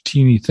into such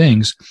teeny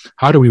things,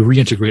 how do we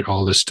reintegrate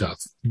all this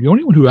stuff? The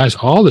only one who has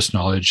all this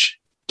knowledge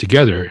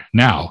together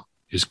now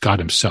is God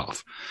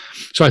himself.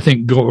 So I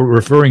think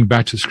referring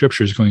back to the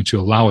scripture is going to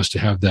allow us to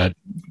have that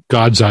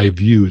God's eye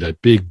view,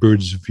 that big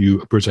bird's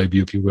eye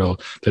view, if you will,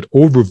 that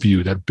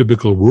overview, that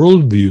biblical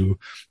worldview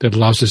that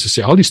allows us to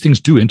say all these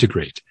things do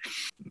integrate.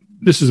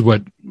 This is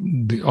what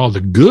all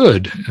the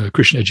good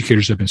Christian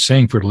educators have been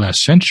saying for the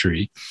last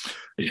century,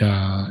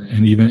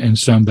 and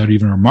some that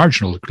even are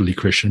marginally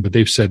Christian, but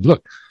they've said,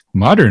 look,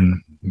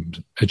 modern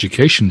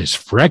education is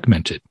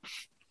fragmented.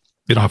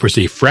 It offers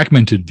a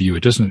fragmented view.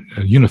 It doesn't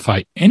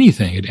unify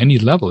anything at any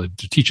level. It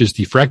teaches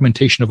the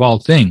fragmentation of all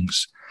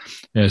things,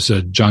 as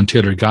John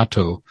Taylor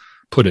Gatto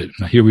put it.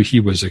 Now, he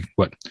was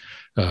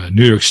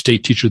New York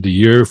State Teacher of the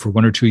Year for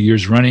 1 or 2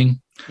 years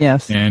running.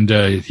 Yes. And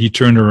he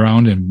turned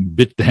around and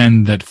bit the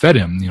hand that fed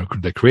him,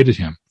 that created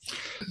him.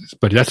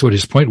 But that's what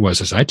his point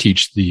was, as I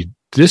teach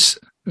this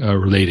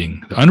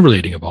relating, the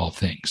unrelating of all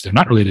things. They're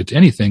not related to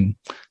anything.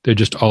 They're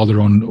just all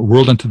their own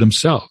world unto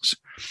themselves.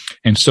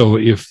 And so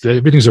if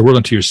everything's a world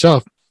unto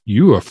yourself,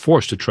 you are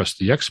forced to trust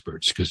the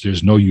experts because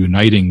there's no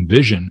uniting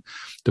vision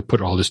to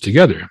put all this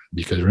together.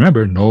 Because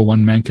remember, no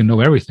one man can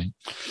know everything.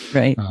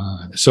 Right.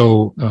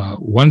 So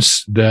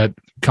once that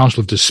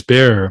counsel of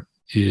despair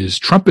is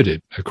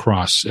trumpeted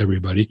across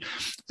everybody,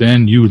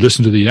 then you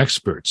listen to the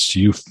experts.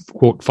 You,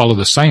 quote, follow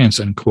the science,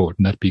 unquote,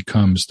 and that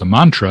becomes the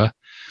mantra.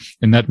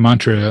 And that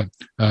mantra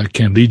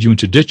can lead you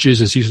into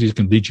ditches as easily as it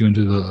can lead you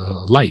into the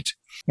light.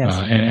 Yes.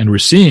 And we're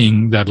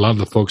seeing that a lot of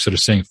the folks that are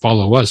saying,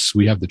 follow us,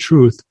 we have the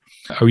truth,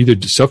 are either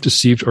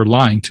self-deceived or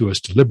lying to us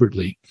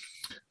deliberately.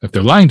 If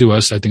they're lying to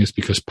us, I think it's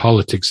because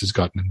politics has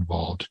gotten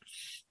involved.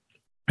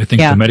 I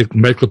think the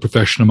medical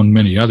profession, among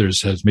many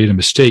others, has made a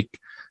mistake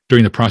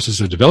during the process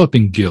of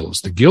developing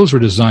guilds. The guilds were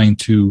designed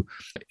to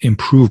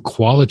improve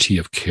quality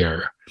of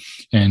care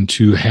and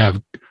to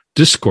have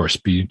discourse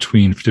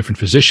between different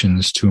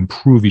physicians to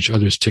improve each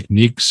other's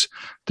techniques,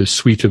 the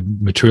suite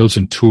of materials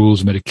and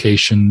tools,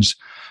 medications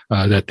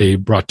that they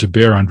brought to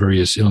bear on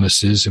various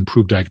illnesses,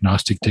 improved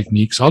diagnostic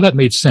techniques. All that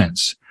made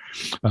sense,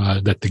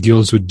 that the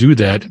guilds would do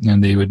that,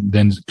 and they would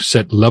then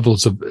set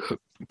levels of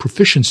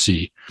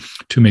proficiency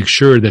to make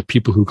sure that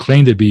people who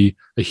claimed to be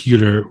a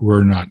healer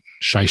were not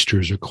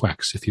shysters or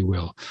quacks, if you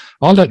will.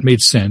 All that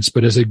made sense,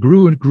 but as it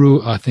grew and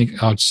grew, I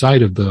think,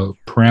 outside of the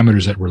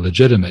parameters that were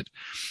legitimate,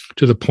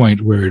 to the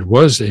point where it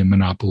was a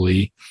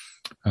monopoly,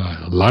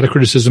 a lot of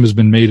criticism has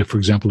been made, for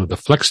example, of the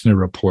Flexner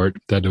report,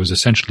 that it was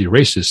essentially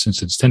racist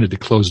since it's tended to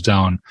close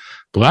down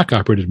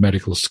black-operated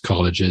medical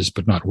colleges,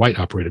 but not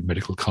white-operated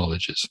medical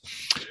colleges.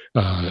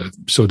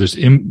 So there's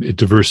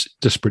diverse,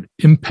 disparate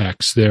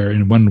impacts there,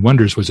 and one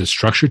wonders, was it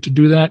structured to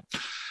do that?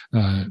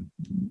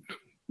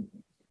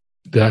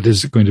 That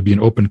is going to be an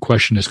open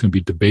question that's going to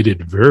be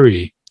debated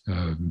very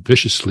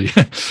viciously.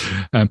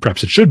 And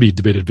perhaps it should be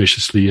debated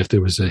viciously if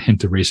there was a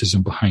hint of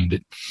racism behind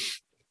it.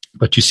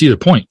 But you see the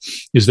point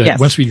is that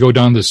once we go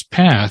down this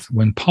path,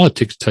 when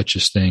politics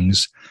touches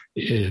things,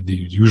 the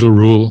usual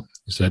rule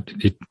is that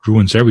it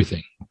ruins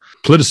everything.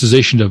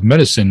 Politicization of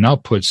medicine now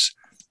puts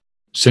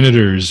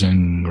senators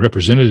and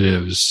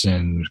representatives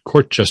and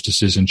court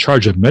justices in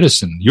charge of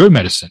medicine, your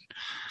medicine,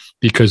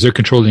 because they're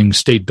controlling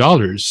state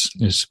dollars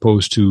as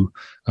opposed to,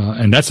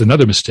 and that's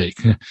another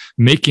mistake,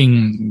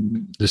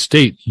 making the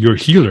state your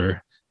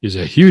healer is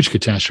a huge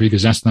catastrophe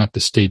because that's not the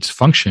state's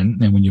function.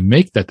 And when you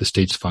make that the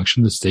state's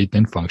function, the state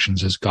then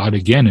functions as God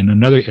again in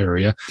another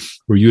area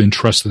where you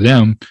entrust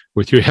them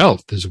with your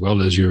health, as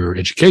well as your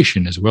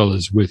education, as well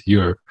as with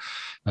your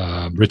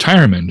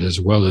retirement, as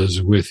well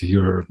as with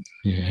your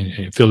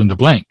fill in the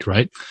blank,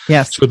 right?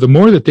 Yes. So the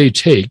more that they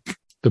take,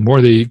 the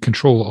more they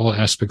control all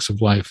aspects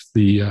of life,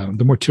 the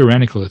more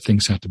tyrannical that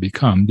things have to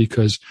become,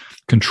 because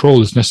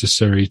control is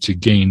necessary to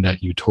gain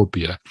that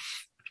utopia.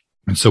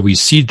 And so we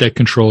cede that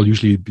control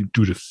usually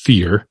due to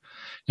fear,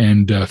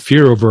 and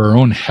fear over our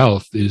own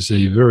health is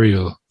a very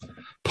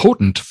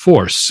potent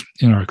force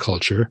in our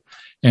culture,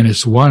 and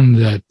it's one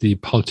that the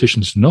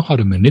politicians know how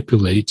to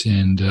manipulate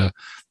and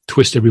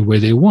twist every way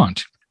they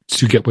want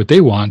to get what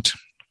they want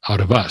out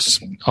of us,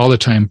 all the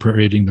time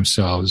parading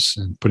themselves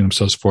and putting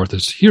themselves forth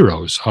as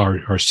heroes,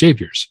 our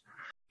saviors.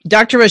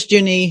 Dr.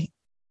 Rushdoony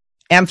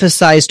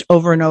emphasized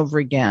over and over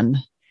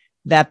again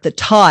that the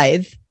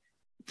tithe,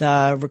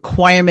 the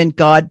requirement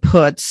God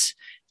puts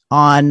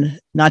on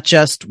not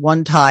just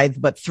one tithe,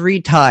 but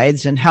 3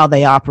 tithes and how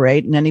they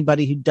operate. And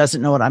anybody who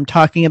doesn't know what I'm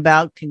talking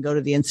about can go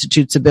to the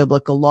Institutes of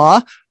Biblical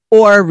Law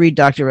or read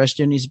Dr.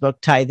 Rushdoony's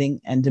book,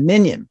 Tithing and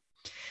Dominion.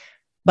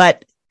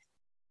 But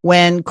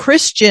when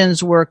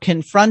Christians were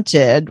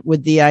confronted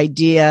with the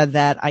idea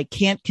that I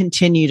can't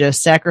continue to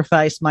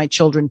sacrifice my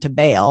children to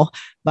Baal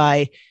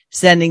by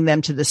sending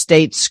them to the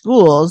state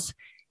schools,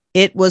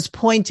 it was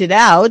pointed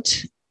out,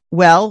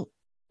 well,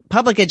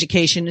 public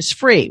education is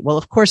free. Well,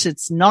 of course,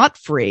 it's not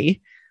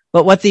free.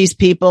 But what these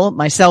people,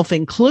 myself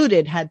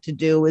included, had to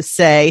do was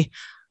say,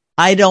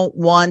 I don't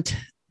want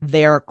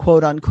their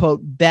quote unquote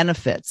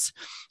benefits.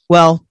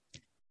 Well,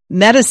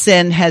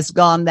 medicine has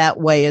gone that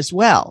way as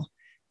well.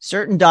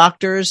 Certain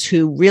doctors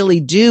who really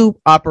do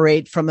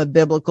operate from a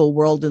biblical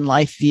world and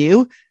life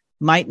view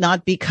might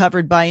not be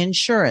covered by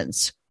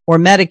insurance or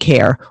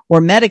Medicare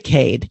or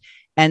Medicaid.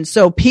 And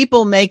so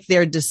people make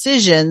their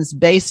decisions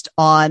based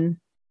on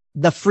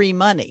the free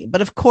money.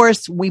 But of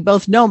course, we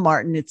both know,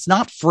 Martin, it's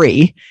not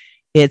free.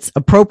 It's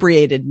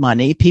appropriated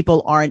money.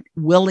 People aren't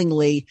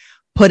willingly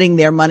putting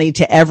their money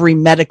to every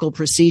medical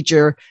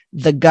procedure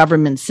the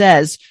government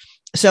says.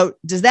 So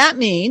does that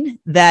mean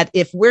that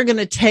if we're going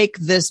to take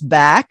this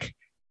back,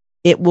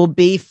 it will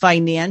be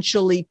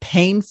financially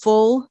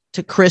painful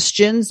to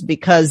Christians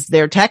because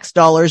their tax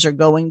dollars are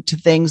going to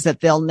things that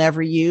they'll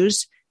never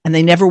use and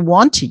they never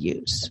want to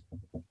use?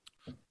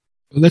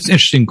 Well, that's an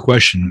interesting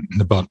question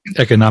about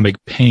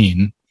economic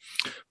pain.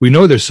 We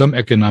know there's some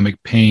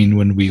economic pain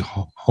when we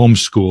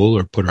homeschool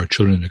or put our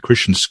children in a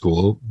Christian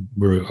school.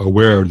 We're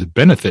aware of the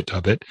benefit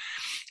of it.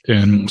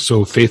 And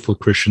so faithful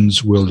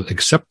Christians will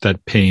accept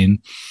that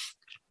pain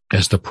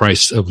as the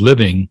price of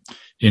living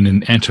in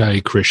an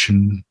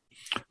anti-Christian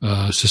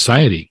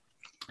society,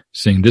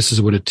 saying this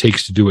is what it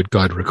takes to do what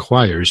God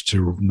requires,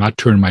 to not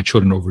turn my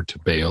children over to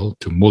Baal,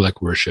 to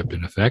Molech worship,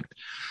 in effect,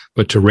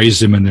 but to raise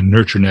them in the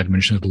nurture and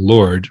admonition of the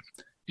Lord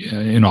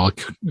in all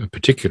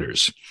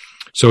particulars.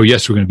 So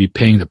yes, we're going to be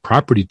paying the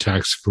property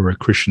tax for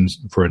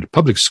a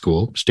public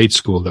school, state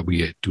school that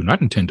we do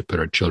not intend to put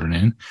our children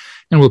in,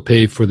 and we'll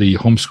pay for the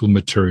homeschool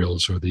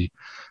materials or the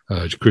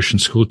Christian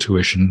school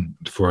tuition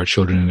for our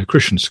children in a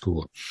Christian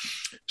school.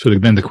 So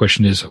then the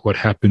question is, what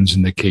happens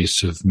in the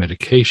case of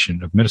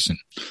medicine?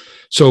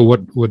 So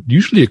what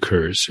usually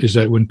occurs is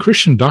that when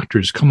Christian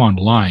doctors come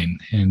online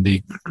and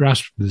they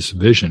grasp this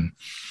vision,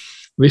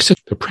 they set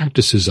their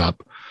practices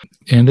up,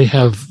 and they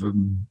have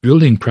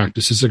building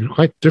practices that are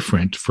quite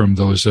different from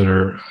those that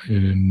are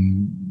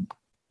in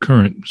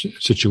current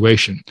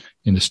situation,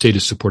 in the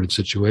status-supported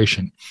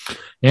situation.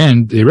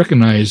 And they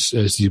recognize,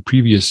 as the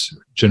previous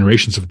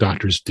generations of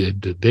doctors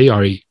did, that they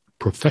are a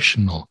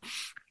professional.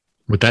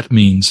 What that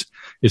means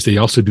is they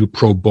also do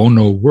pro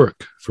bono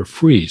work for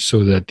free,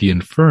 so that the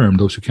infirm,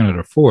 those who cannot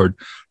afford,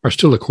 are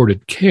still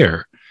accorded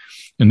care.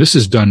 And this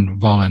is done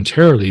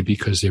voluntarily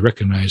because they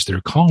recognize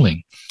their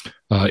calling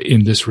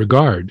in this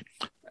regard.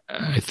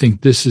 I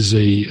think this is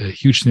a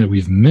huge thing that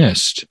we've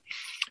missed,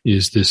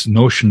 is this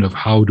notion of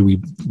how do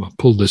we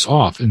pull this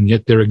off. And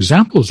yet there are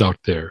examples out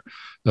there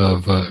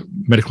of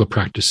medical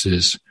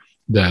practices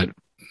that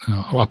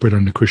operate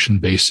on a Christian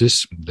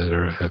basis, that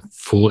have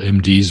full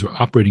MDs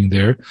operating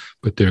there,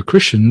 but they're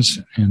Christians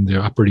and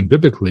they're operating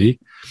biblically,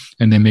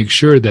 and they make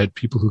sure that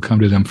people who come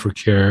to them for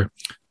care,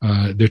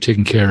 they're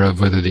taken care of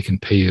whether they can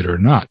pay it or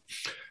not.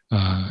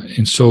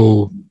 And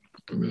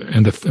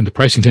the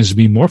pricing tends to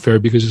be more fair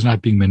because it's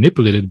not being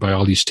manipulated by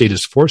all these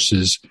status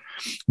forces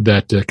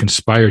that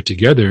conspire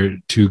together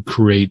to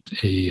create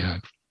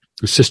a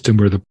system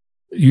where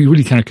you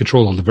really cannot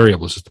control all the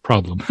variables is the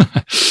problem.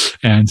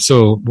 And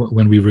so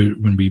when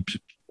we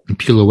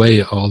peel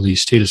away all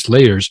these status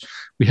layers,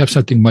 we have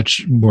something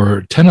much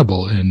more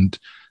tenable and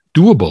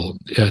doable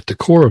at the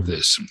core of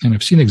this. And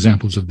I've seen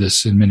examples of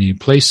this in many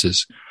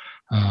places.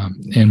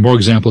 And more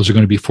examples are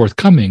going to be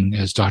forthcoming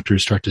as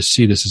doctors start to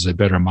see this as a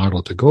better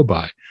model to go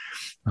by.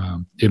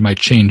 It might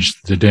change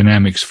the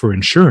dynamics for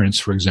insurance,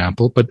 for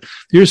example, but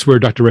here's where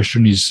Dr.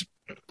 Restorini's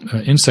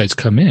insights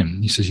come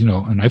in. He says,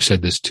 and I've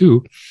said this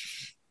too,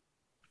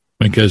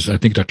 because I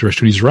think Dr.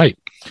 Restorini's right.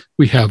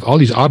 We have all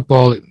these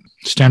oddball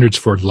standards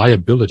for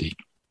liability.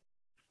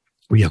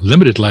 We have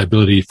limited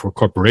liability for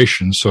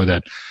corporations, so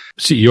that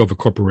CEO of a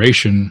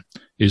corporation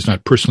is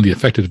not personally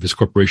affected if his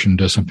corporation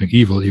does something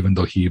evil, even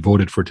though he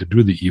voted for it to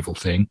do the evil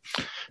thing,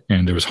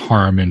 and there was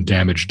harm and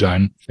damage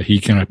done. He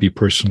cannot be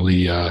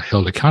personally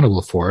held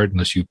accountable for it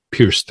unless you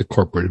pierce the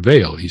corporate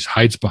veil. He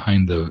hides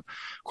behind the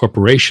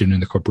corporation,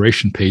 and the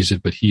corporation pays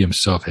it, but he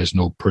himself has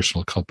no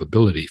personal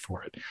culpability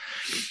for it.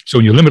 So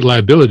when you limit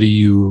liability,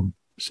 you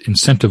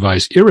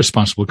incentivize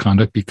irresponsible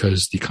conduct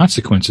because the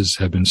consequences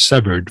have been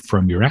severed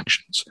from your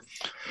actions.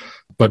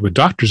 But with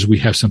doctors, we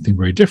have something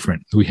very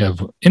different. We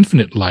have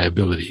infinite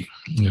liability.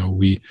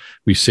 We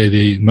say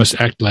they must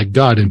act like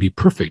God and be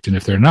perfect. And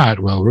if they're not,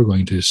 well, we're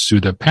going to sue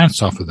the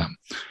pants off of them.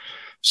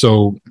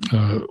 So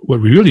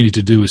what we really need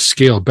to do is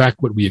scale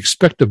back what we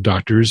expect of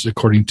doctors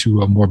according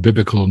to a more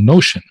biblical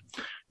notion,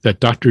 that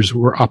doctors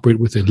will operate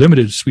with a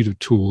limited suite of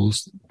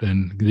tools,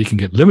 then they can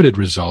get limited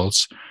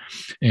results.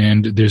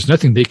 And there's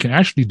nothing they can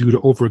actually do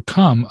to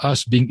overcome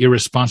us being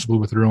irresponsible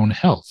with our own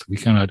health. We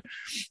cannot,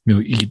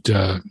 eat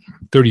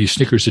 30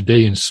 Snickers a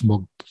day and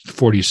smoke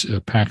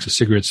 40 packs of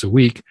cigarettes a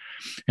week,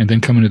 and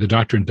then come into the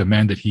doctor and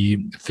demand that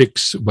he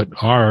fix what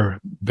our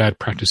bad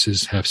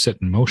practices have set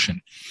in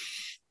motion.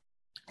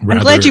 I'm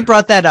glad you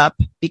brought that up,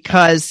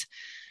 because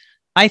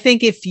I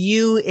think if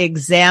you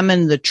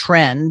examine the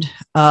trend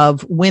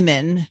of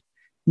women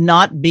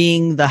not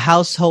being the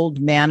household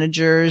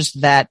managers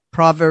that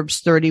Proverbs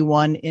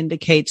 31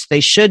 indicates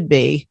they should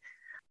be,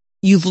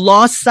 you've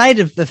lost sight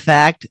of the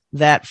fact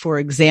that, for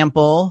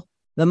example,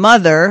 the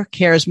mother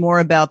cares more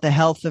about the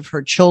health of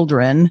her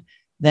children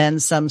than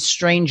some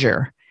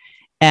stranger.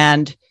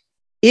 And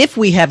if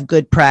we have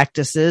good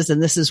practices,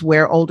 and this is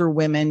where older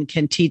women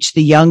can teach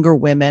the younger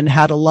women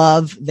how to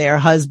love their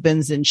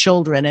husbands and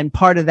children, and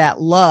part of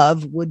that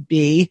love would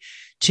be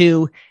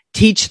to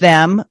teach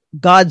them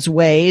God's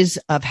ways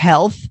of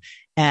health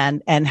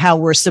and how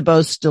we're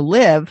supposed to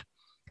live,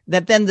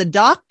 that then the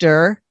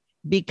doctor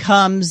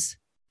becomes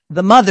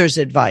the mother's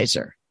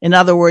advisor. In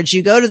other words,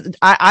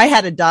 I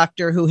had a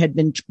doctor who had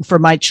been for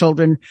my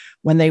children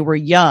when they were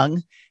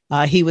young.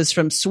 He was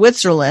from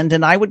Switzerland,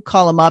 and I would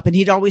call him up and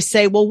he'd always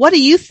say, well, what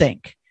do you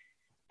think?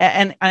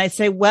 And I'd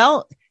say,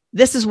 well,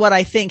 this is what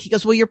I think. He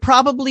goes, well, you're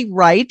probably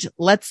right.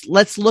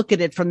 Let's look at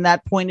it from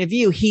that point of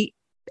view. He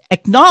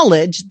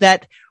acknowledged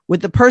that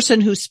with the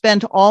person who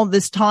spent all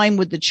this time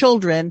with the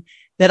children,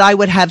 that I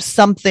would have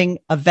something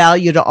of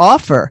value to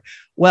offer.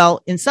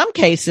 Well, in some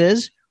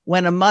cases,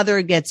 when a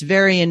mother gets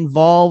very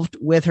involved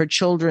with her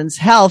children's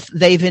health,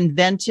 they've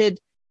invented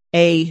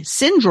a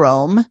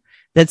syndrome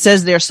that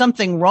says there's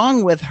something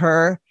wrong with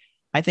her,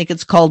 I think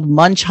it's called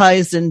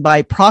Munchausen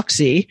by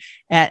proxy.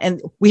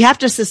 And we have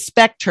to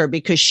suspect her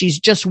because she's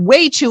just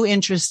way too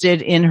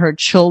interested in her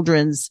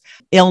children's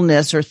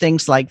illness or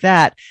things like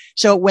that.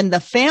 So when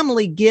the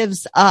family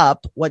gives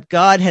up what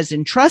God has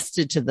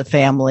entrusted to the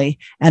family,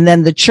 and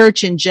then the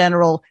church in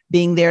general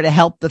being there to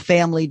help the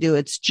family do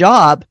its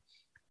job,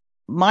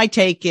 my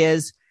take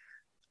is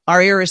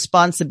our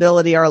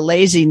irresponsibility, our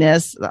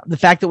laziness, the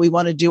fact that we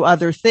want to do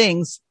other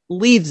things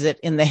leaves it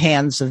in the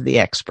hands of the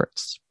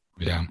experts.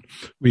 Yeah,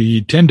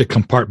 we tend to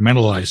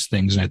compartmentalize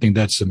things, and I think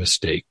that's a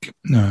mistake,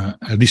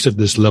 at least at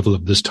this level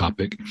of this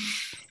topic.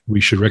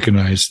 We should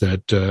recognize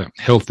that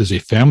health is a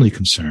family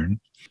concern,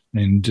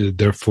 and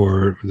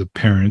therefore the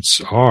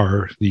parents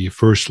are the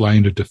first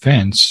line of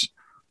defense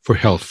for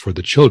health for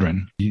the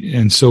children.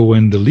 And so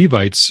when the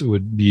Levites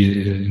would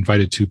be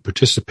invited to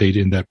participate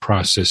in that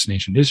process in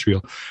ancient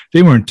Israel,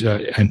 they weren't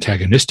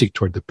antagonistic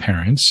toward the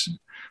parents.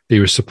 They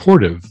were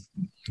supportive.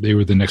 They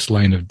were the next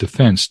line of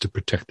defense to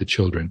protect the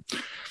children.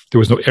 There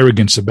was no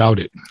arrogance about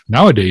it.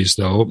 Nowadays,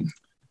 though,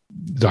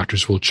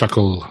 doctors will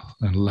chuckle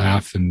and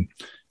laugh and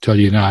tell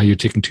you, nah, you're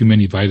taking too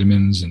many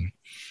vitamins and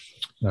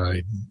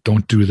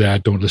don't do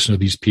that. Don't listen to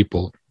these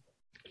people.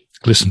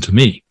 Listen to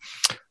me.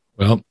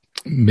 Well,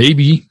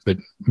 maybe, but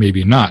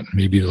maybe not.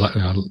 Maybe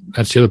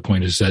that's the other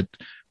point, is that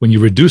when you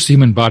reduce the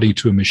human body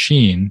to a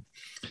machine,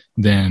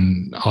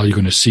 then all you're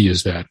going to see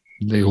is that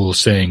the old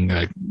saying,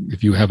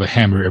 if you have a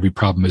hammer, every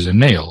problem is a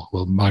nail.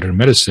 Well, modern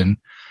medicine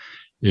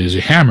is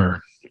a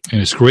hammer, and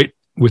it's great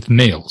with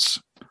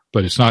nails,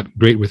 but it's not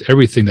great with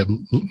everything that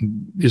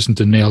isn't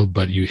a nail,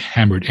 but you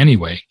hammered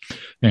anyway.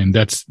 And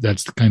that's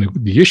kind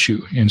of the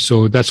issue. And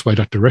so that's why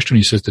Dr.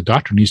 Rushdoony says the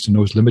doctor needs to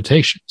know his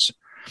limitations.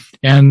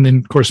 And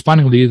then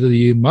correspondingly,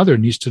 the mother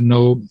needs to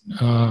know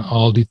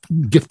all the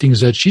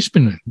giftings that she's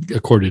been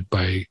accorded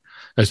by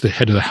as the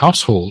head of the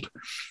household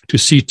to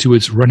see to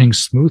its running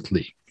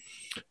smoothly.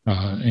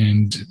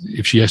 And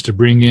if she has to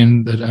bring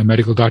in a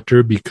medical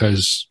doctor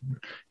because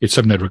it's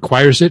something that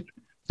requires it,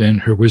 then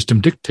her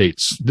wisdom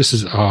dictates, this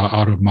is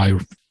out of my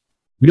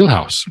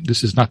wheelhouse.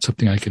 This is not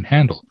something I can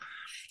handle.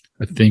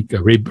 I think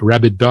a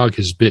rabid dog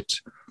has bit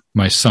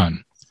my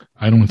son.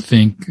 I don't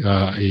think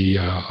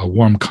a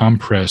warm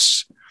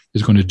compress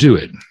is going to do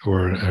it,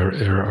 or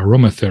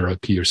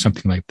aromatherapy or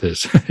something like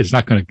this. It's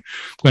not going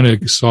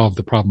to solve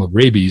the problem of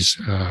rabies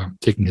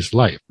taking his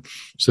life.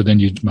 So then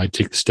you might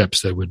take the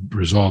steps that would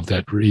resolve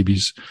that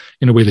rabies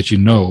in a way that you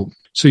know.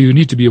 So you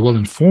need to be well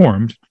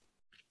informed,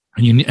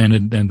 and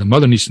the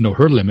mother needs to know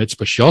her limits,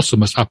 but she also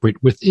must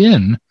operate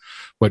within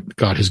what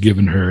God has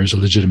given her as a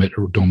legitimate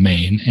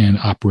domain, and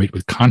operate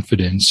with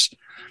confidence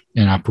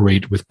and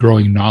operate with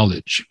growing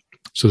knowledge,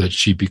 so that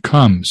she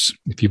becomes,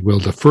 if you will,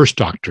 the first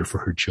doctor for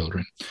her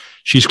children.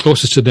 She's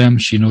closest to them.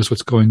 She knows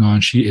what's going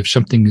on. If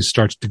something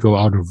starts to go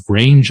out of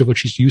range of what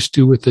she's used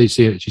to, if they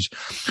say she's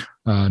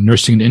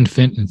nursing an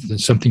infant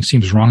and something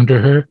seems wrong to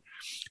her,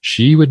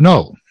 she would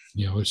know.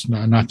 It's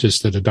not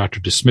just that a doctor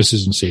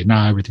dismisses and say,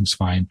 nah, everything's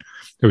fine,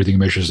 everything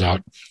measures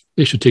out.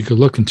 They should take a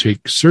look and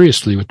take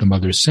seriously what the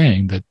mother is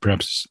saying, that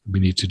perhaps we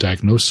need to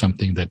diagnose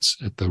something that's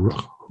at the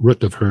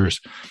root of her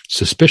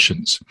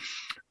suspicions.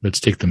 Let's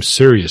take them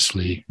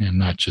seriously and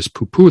not just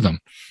poo-poo them.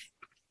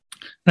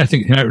 And I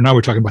think now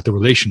we're talking about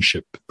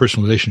the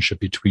personal relationship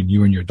between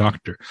you and your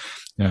doctor.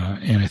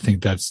 And I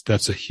think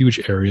that's a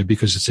huge area,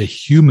 because it's a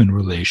human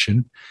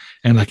relation.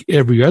 And like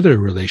every other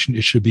relation,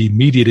 it should be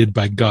mediated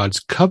by God's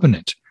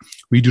covenant.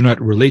 We do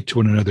not relate to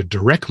one another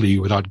directly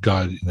without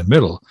God in the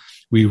middle.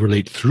 We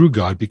relate through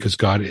God because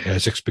God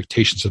has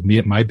expectations of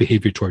me, my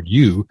behavior toward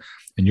you,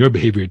 and your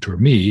behavior toward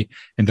me,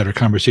 and that our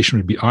conversation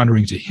would be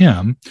honoring to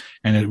him,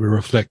 and it will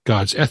reflect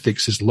God's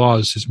ethics, his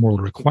laws, his moral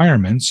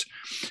requirements,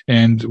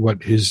 and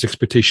what his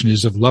expectation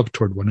is of love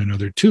toward one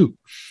another too.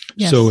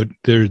 Yes. So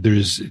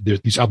there's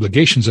these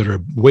obligations that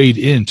are weighed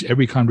into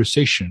every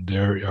conversation.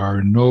 There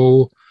are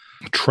no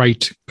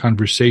trite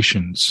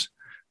conversations.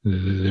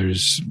 They're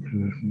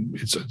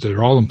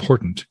all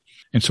important.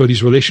 And so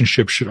these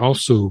relationships should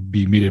also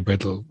be mediated by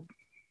the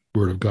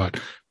Word of God,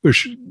 where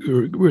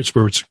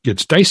it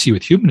gets dicey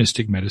with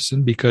humanistic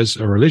medicine, because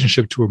our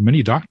relationship to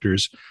many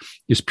doctors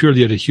is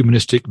purely at a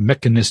humanistic,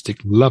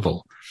 mechanistic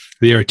level.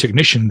 They are a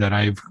technician that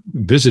I'm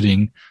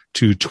visiting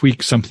to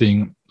tweak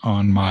something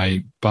on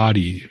my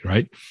body,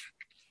 right?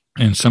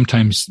 And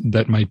sometimes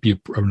that might be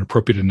an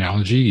appropriate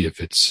analogy if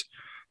it's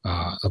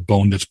a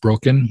bone that's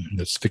broken,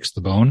 let's fix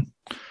the bone.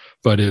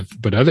 But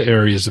other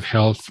areas of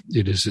health,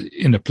 it is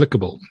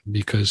inapplicable,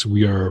 because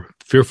we are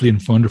fearfully and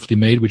wonderfully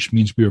made, which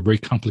means we are very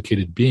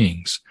complicated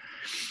beings.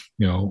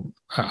 I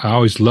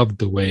always loved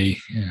the way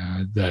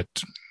that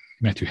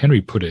Matthew Henry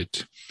put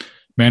it.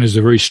 Man is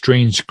a very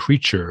strange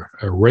creature,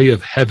 a ray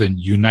of heaven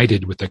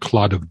united with a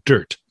clod of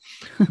dirt.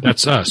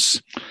 That's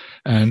us.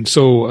 And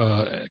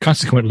so,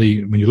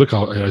 consequently, when you look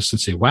at us and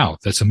say, wow,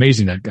 that's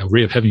amazing, that a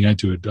ray of heaven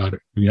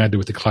united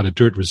with a cloud of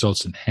dirt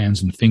results in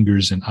hands and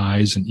fingers and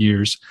eyes and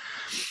ears.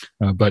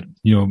 But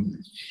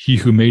he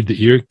who made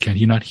the ear, can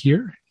he not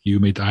hear? He who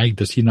made the eye,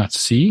 does he not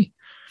see?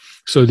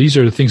 So these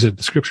are the things that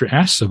the scripture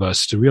asks of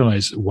us to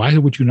realize. Why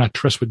would you not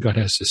trust what God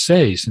has to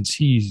say, since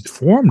he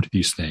formed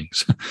these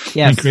things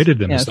and created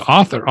them as the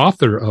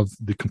author of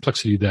the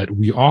complexity that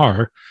we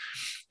are,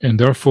 and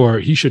therefore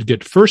he should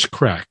get first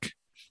crack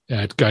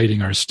at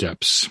guiding our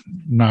steps,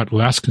 not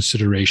last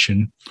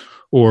consideration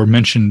or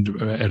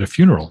mentioned at a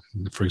funeral,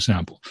 for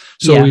example.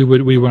 So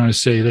we want to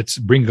say, let's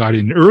bring God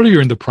in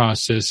earlier in the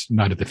process,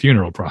 not at the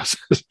funeral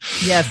process.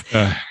 Yes.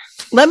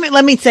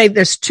 Let me say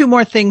there's two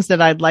more things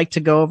that I'd like to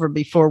go over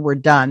before we're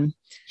done.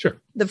 Sure.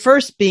 The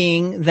first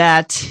being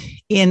that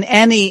in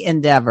any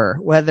endeavor,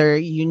 whether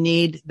you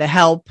need the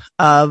help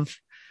of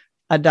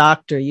a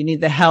doctor, you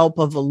need the help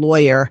of a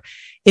lawyer,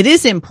 it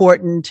is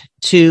important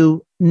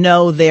to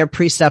know their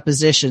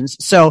presuppositions.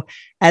 So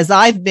as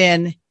I've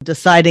been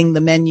deciding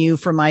the menu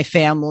for my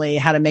family,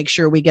 how to make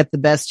sure we get the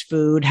best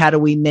food, how do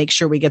we make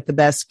sure we get the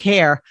best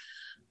care,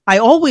 I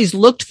always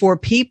looked for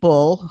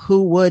people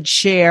who would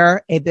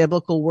share a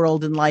biblical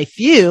world and life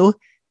view,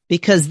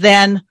 because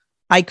then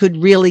I could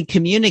really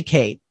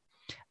communicate.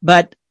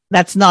 But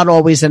that's not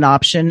always an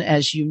option,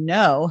 as you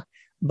know.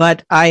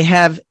 But I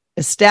have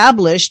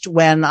established,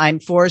 when I'm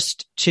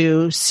forced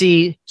to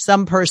see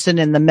some person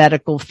in the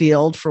medical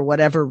field for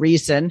whatever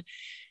reason,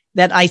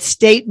 that I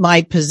state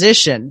my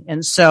position.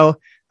 And so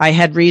I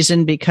had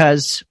reason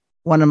because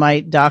one of my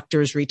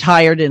doctors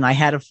retired and I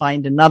had to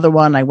find another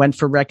one. I went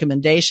for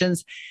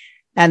recommendations.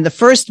 And the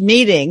first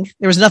meeting,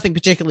 there was nothing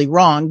particularly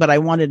wrong, but I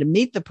wanted to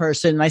meet the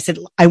person. And I said,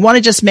 I want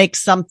to just make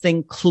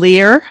something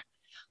clear.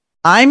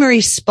 I'm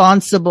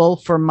responsible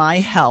for my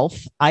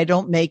health. I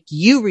don't make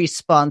you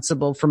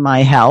responsible for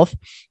my health.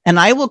 And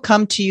I will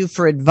come to you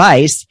for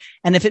advice.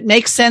 And if it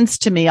makes sense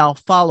to me, I'll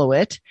follow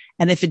it.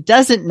 And if it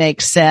doesn't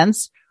make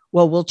sense,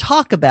 well, we'll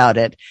talk about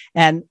it.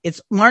 And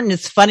it's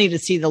funny to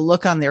see the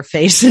look on their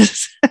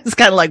faces. It's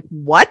kind of like,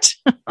 what?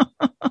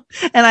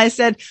 And I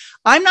said,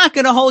 I'm not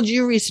going to hold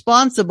you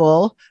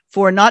responsible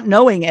for not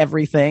knowing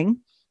everything,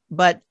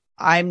 but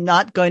I'm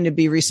not going to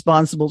be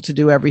responsible to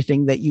do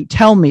everything that you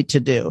tell me to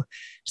do.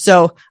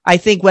 So I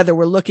think whether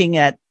we're looking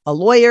at a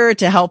lawyer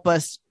to help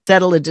us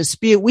settle a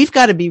dispute, we've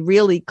got to be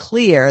really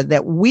clear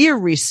that we're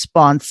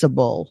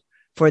responsible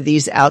for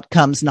these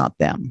outcomes, not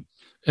them.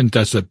 And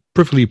that's a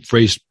perfectly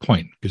phrased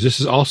point, because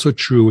this is also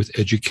true with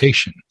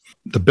education.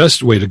 The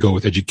best way to go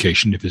with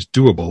education, if it's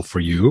doable for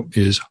you,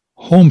 is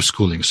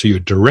homeschooling. So you're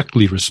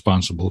directly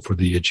responsible for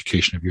the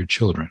education of your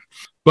children.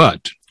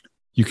 But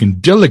you can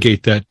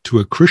delegate that to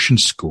a Christian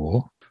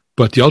school,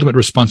 but the ultimate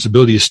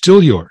responsibility is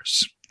still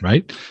yours,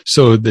 right?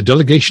 So the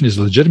delegation is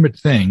a legitimate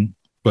thing,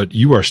 but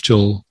you are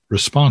still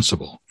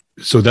responsible.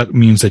 So that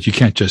means that you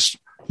can't just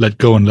let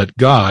go and let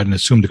God and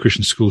assume the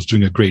Christian school is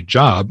doing a great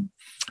job,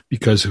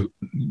 because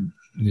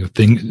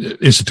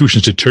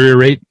institutions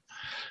deteriorate,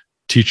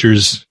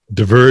 teachers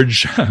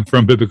diverge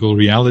from biblical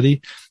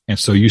reality, and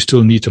so you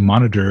still need to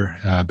monitor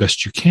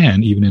best you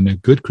can, even in a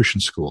good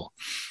Christian school,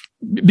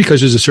 because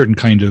there's a certain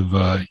kind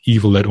of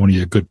evil that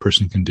only a good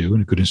person can do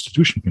and a good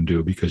institution can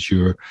do, because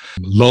you're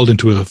lulled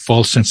into a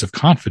false sense of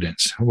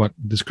confidence. What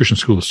this Christian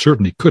school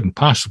certainly couldn't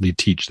possibly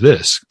teach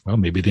this. Well,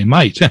 maybe they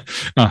might,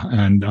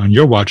 and on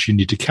your watch, you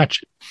need to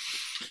catch it.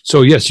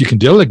 So yes, you can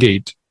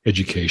delegate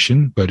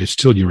education, but it's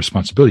still your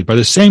responsibility. By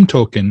the same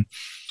token,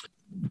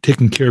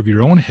 taking care of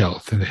your own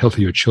health and the health of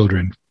your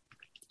children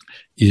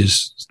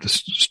is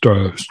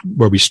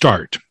where we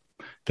start.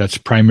 That's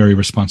primary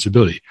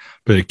responsibility.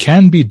 But it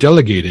can be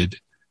delegated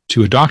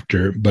to a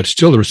doctor, but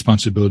still the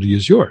responsibility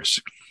is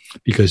yours,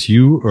 because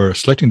you are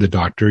selecting the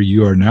doctor.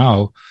 You are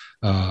now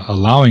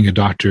allowing a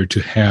doctor to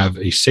have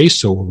a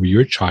say-so over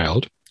your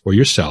child or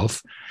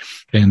yourself,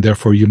 and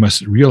therefore you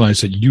must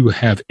realize that you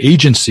have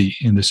agency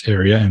in this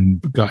area,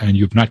 and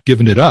you've not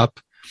given it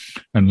up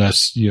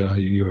unless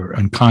you're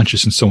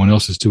unconscious and someone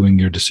else is doing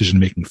your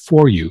decision-making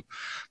for you.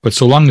 But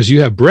so long as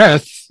you have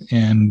breath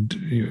and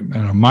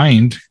a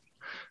mind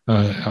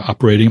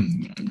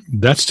operating,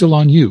 that's still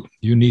on you.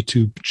 You need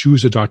to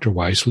choose a doctor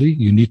wisely.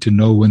 You need to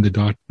know when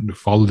to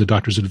follow the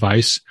doctor's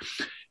advice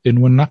and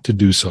when not to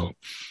do so,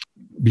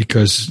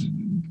 because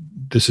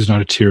this is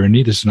not a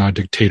tyranny. This is not a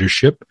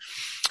dictatorship.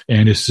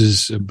 And this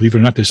is, believe it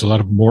or not, there's a lot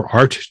of more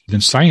art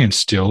than science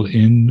still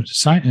in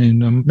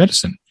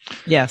medicine.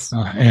 Yes.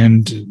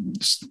 And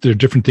there are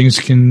different things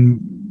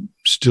can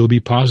still be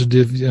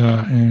positive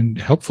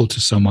and helpful to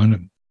someone.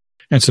 And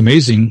it's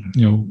amazing.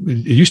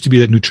 It used to be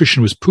that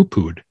nutrition was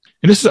poo-pooed.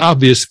 And this is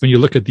obvious when you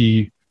look at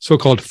the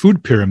so-called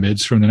food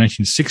pyramids from the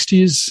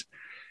 1960s.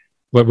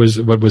 What was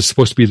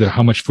supposed to be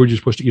how much food you're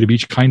supposed to eat of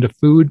each kind of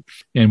food.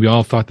 And we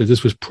all thought that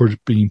this was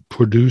being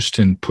produced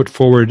and put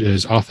forward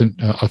as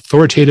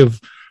authoritative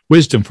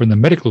wisdom from the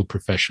medical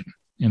profession.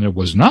 And it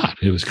was not.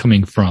 It was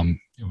coming from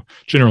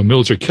General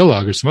Mills or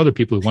Kellogg or some other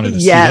people who wanted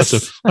to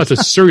see lots of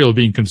cereal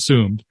being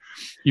consumed,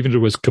 even if it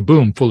was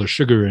Kaboom full of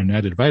sugar and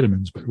added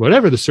vitamins. But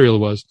whatever the cereal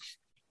was,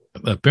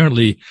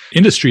 apparently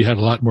industry had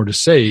a lot more to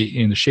say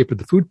in the shape of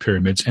the food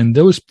pyramids, and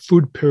those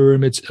food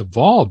pyramids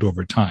evolved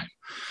over time.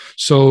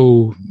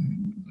 So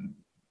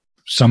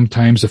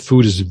sometimes the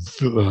food is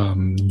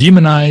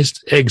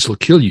demonized. Eggs will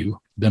kill you.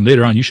 then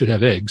later on you should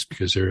have eggs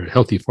because they're a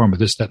healthy form of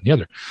this, that, and the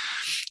other.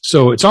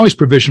 So it's always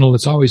provisional.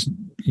 It's always,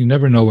 you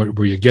never know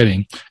where you're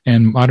getting.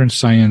 And modern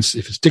science,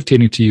 if it's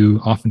dictating to you,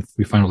 often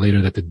we find out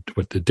later that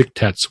what the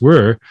dictats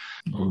were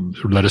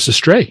led us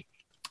astray.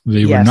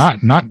 They were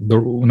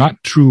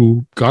not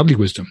true godly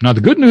wisdom. Now,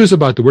 the good news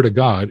about the Word of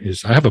God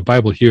is I have a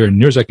Bible here, and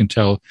near as I can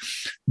tell,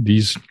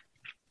 these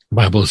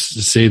Bibles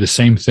say the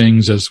same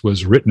things as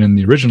was written in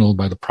the original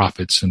by the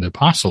prophets and the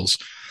apostles.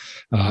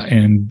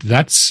 And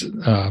that's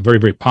a very,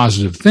 very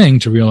positive thing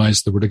to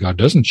realize the Word of God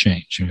doesn't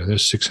change.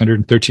 There's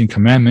 613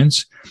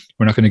 commandments.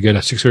 We're not going to get a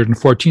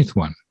 614th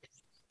one.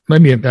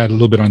 Let me add a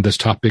little bit on this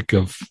topic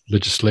of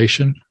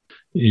legislation.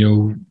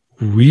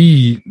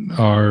 We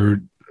are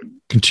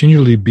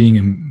continually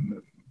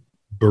being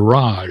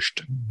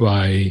barraged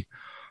by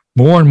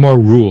more and more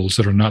rules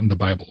that are not in the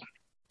Bible.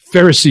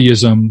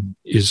 Phariseeism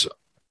is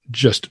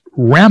just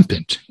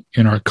rampant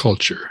in our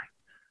culture.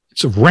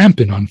 It's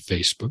rampant on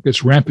Facebook.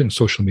 It's rampant in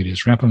social media.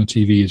 It's rampant on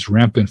TV. It's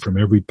rampant from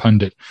every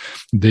pundit.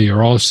 They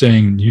are all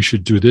saying you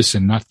should do this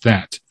and not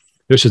that.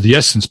 This is the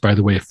essence, by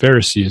the way, of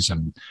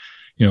Phariseeism.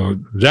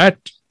 That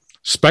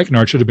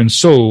spikenard should have been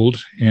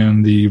sold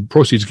and the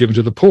proceeds given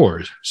to the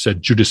poor,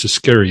 said Judas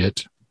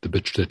Iscariot,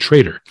 the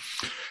traitor.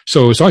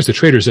 So it's always the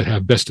traitors that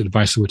have best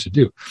advice of what to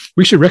do.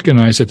 We should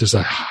recognize that there's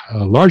a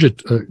larger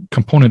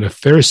component of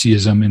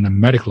Phariseeism in the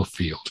medical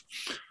field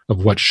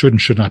of what should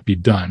and should not be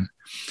done.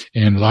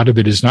 And a lot of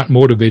it is not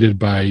motivated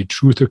by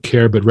truth or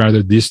care, but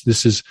rather this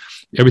is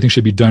everything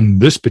should be done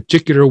this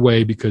particular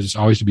way because it's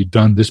always to be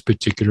done this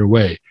particular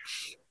way.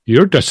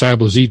 Your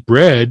disciples eat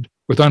bread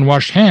with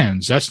unwashed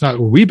hands. That's not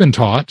what we've been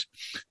taught.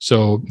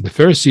 So the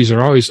Pharisees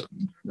are always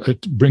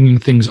bringing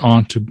things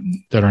on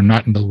that are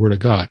not in the Word of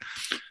God.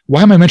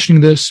 Why am I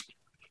mentioning this?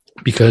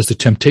 Because the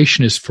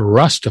temptation is for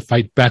us to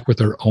fight back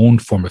with our own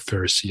form of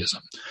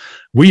Phariseeism.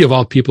 We, of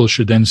all people,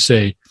 should then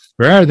say,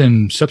 rather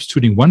than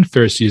substituting one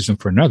Phariseeism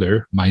for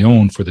another, my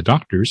own for the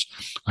doctors,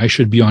 I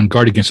should be on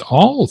guard against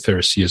all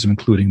Phariseeism,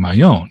 including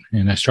my own.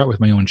 And I start with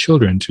my own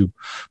children to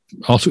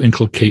also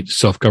inculcate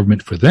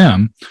self-government for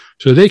them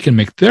so they can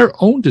make their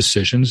own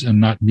decisions and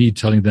not me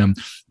telling them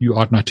you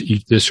ought not to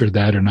eat this or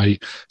that or not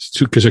eat.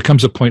 Because there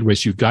comes a point where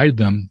you guide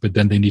them, but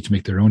then they need to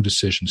make their own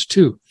decisions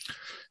too.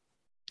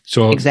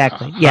 So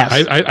exactly. Yes.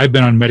 I've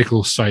been on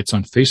medical sites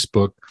on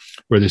Facebook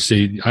where they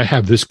say, I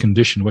have this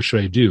condition, what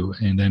should I do?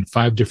 And then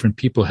 5 different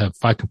people have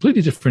 5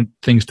 completely different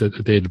things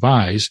that they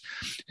advise.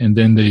 And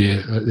then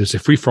there's a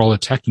free-for-all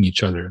attacking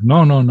each other.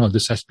 No,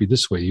 this has to be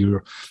this way.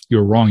 You're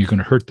wrong. You're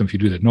going to hurt them if you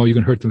do that. No, you're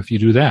going to hurt them if you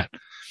do that.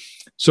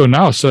 So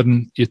now all of a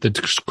sudden, if the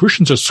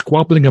Christians are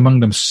squabbling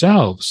among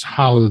themselves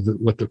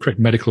what the correct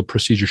medical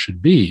procedure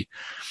should be,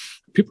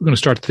 people are going to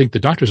start to think the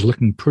doctors are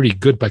looking pretty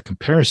good by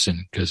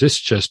comparison because it's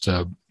just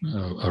a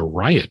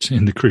riot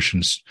in the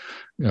Christians'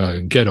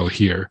 ghetto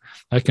here.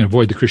 I can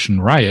avoid the Christian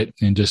riot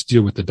and just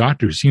deal with the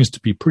doctor who seems to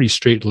be pretty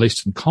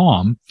straight-laced and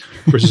calm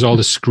versus all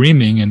the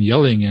screaming and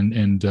yelling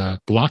and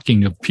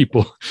blocking of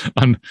people.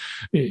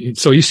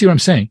 So you see what I'm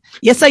saying?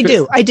 Yes, I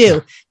do.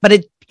 But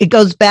it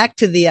goes back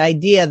to the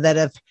idea that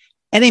if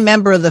any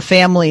member of the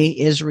family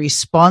is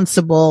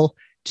responsible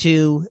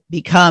to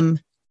become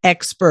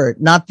expert,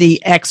 not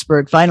the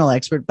final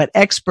expert, but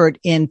expert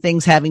in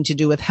things having to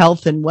do with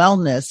health and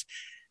wellness,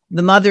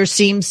 the mother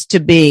seems to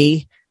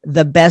be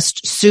the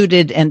best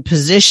suited and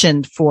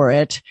positioned for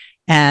it.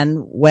 And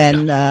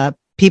when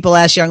people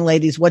ask young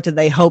ladies, what do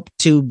they hope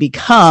to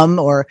become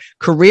or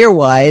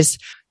career-wise,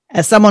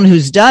 as someone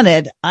who's done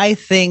it, I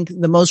think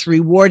the most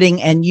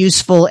rewarding and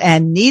useful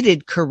and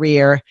needed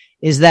career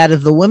is that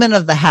of the woman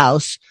of the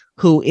house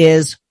who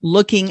is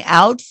looking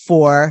out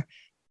for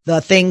the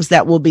things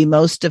that will be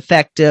most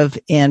effective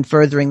in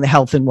furthering the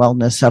health and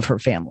wellness of her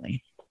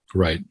family.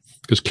 Right.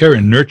 Because care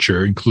and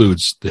nurture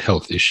includes the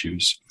health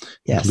issues.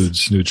 Yes.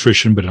 Includes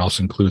nutrition, but it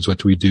also includes what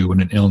do we do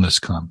when an illness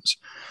comes.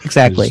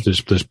 Exactly.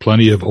 There's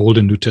plenty of Old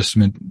and New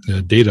Testament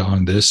data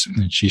on this,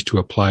 and she's to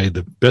apply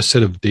the best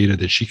set of data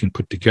that she can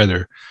put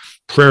together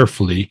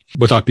prayerfully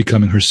without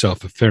becoming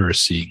herself a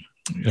Pharisee.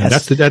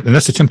 Yes. And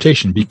that's the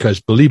temptation,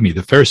 because believe me,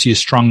 the Pharisee is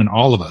strong in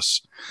all of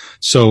us.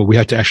 So we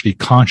have to actually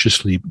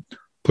consciously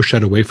push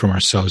that away from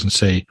ourselves and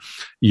say,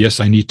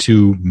 yes, I need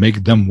to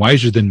make them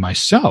wiser than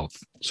myself.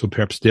 So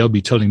perhaps they'll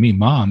be telling me,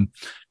 Mom,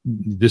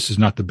 this is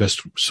not the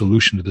best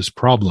solution to this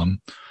problem.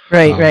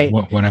 Right.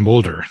 When I'm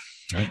older.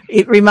 Right?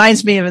 It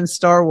reminds me of in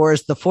Star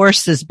Wars, the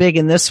Force is big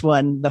in this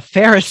one. The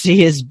Pharisee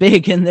is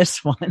big in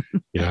this one.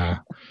 Yeah.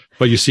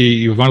 But you see,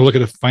 you want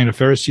to find a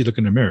Pharisee, look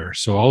in the mirror.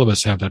 So all of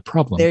us have that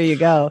problem. There you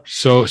go.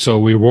 So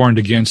we're warned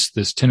against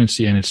this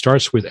tendency, and it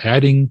starts with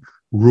adding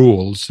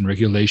rules and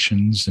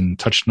regulations and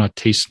touch not,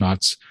 taste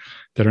nots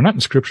that are not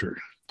in Scripture.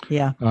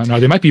 Yeah. Now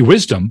there might be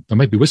wisdom. There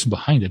might be wisdom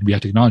behind it. We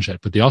have to acknowledge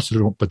that. But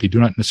they do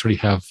not necessarily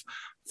have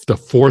the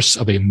force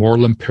of a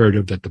moral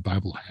imperative that the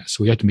Bible has.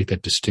 So we have to make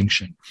that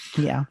distinction.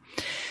 Yeah.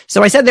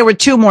 So I said there were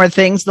 2 more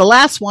things. The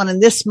last one,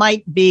 and this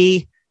might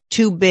be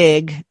too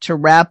big to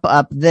wrap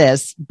up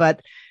this,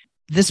 but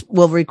this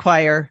will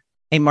require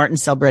a Martin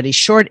Celebretti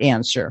short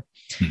answer.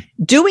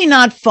 Do we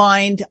not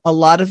find a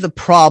lot of the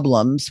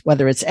problems,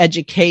 whether it's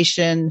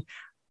education,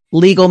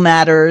 legal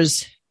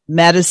matters,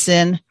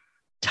 medicine,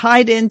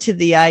 tied into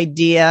the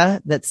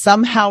idea that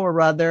somehow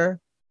or other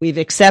we've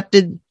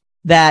accepted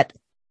that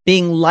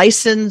being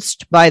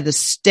licensed by the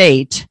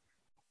state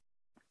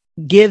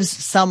gives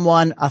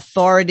someone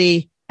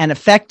authority and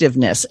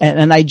effectiveness?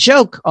 And I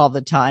joke all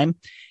the time,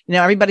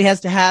 everybody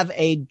has to have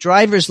a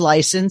driver's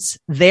license.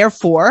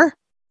 Therefore,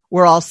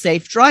 we're all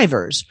safe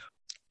drivers.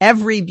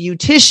 Every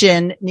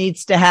beautician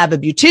needs to have a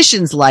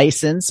beautician's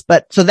license,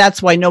 so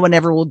that's why no one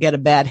ever will get a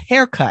bad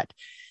haircut.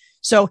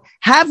 So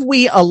have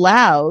we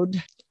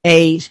allowed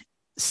a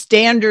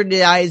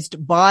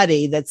standardized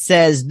body that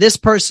says this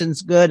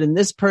person's good and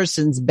this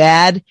person's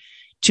bad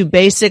to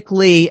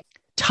basically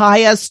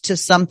tie us to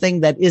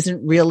something that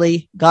isn't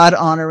really God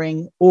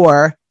honoring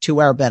or to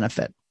our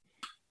benefit?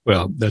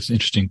 Well, that's an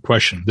interesting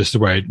question. This is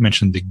why I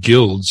mentioned the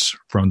guilds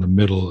from the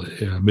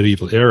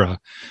medieval era.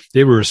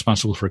 They were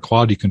responsible for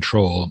quality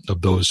control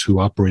of those who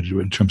operated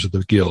in terms of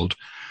the guild.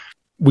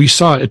 We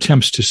saw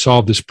attempts to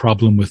solve this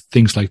problem with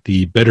things like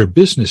the Better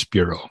Business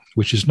Bureau,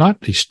 which is not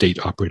a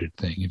state-operated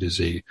thing. It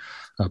is a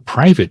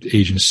private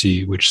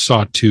agency which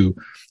sought to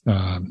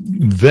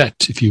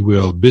vet, if you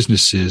will,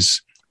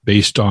 businesses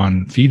based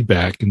on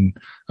feedback and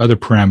other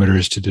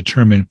parameters to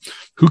determine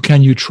who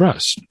can you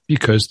trust,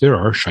 because there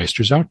are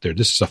shysters out there.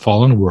 This is a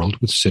fallen world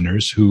with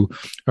sinners who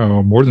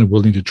are more than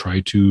willing to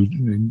try to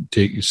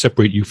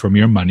separate you from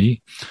your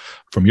money,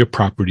 from your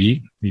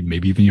property,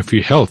 maybe even for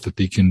your health, if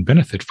they can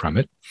benefit from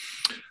it.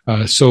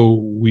 The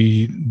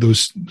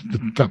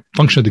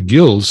function of the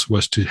guilds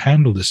was to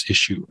handle this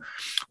issue.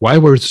 Why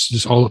was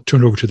this all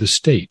turned over to the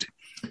state?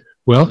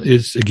 Well,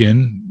 it's,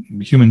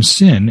 again, human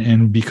sin,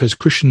 and because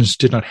Christians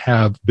did not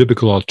have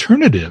biblical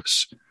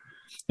alternatives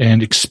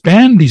and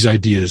expand these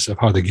ideas of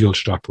how the guild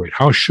should operate.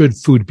 How should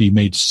food be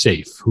made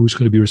safe? Who's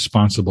going to be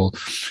responsible?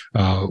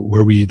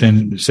 Were we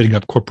then setting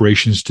up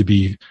corporations to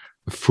be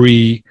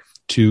free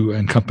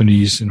and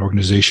companies and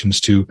organizations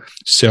to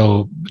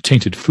sell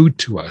tainted food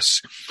to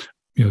us?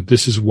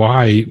 This is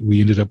why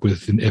we ended up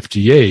with an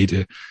FDA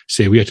to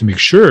say we have to make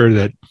sure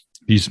that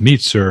these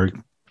meats are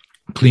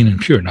clean and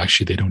pure. And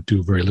actually, they don't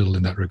do very little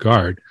in that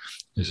regard.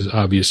 This is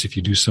obvious if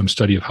you do some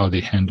study of how they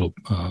handle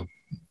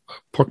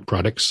pork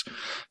products.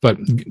 But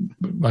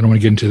I don't want to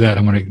get into that.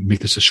 I want to make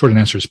this as short an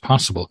answer as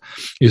possible,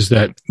 is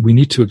that we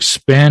need to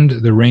expand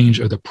the range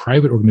of the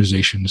private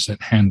organizations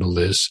that handle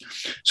this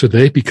so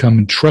they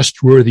become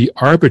trustworthy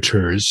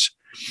arbiters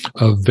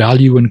of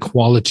value and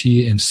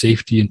quality and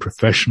safety and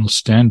professional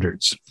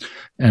standards.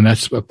 And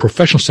that's a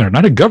professional standard,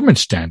 not a government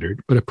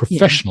standard, but a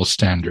professional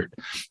standard.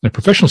 And a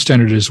professional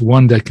standard is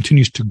one that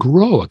continues to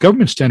grow. A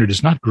government standard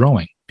is not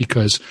growing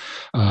because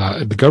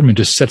the government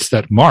just sets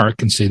that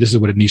mark and say this is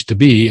what it needs to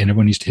be and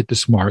everyone needs to hit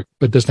this mark,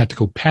 but doesn't have to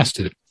go past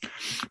it.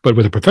 But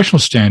with a professional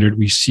standard,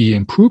 we see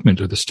improvement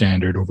of the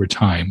standard over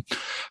time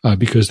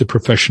because the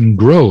profession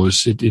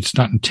grows. It's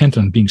not intent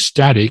on being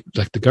static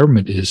like the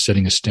government is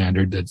setting a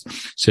standard that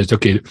says,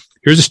 okay,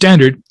 here's a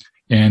standard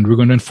and we're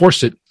going to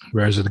enforce it.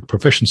 Whereas the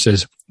profession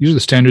says, these are the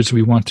standards,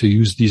 we want to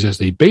use these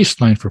as a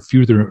baseline for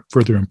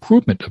further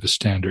improvement of a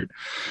standard.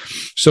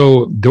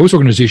 So those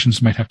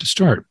organizations might have to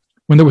start.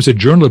 When there was a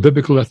Journal of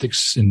Biblical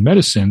Ethics in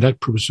Medicine, that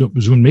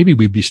presumed maybe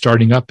we'd be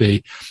starting up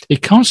a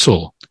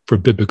council for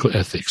biblical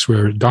ethics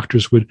where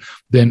doctors would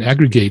then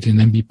aggregate and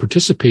then be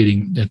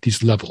participating at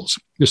these levels.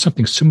 There's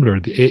something similar.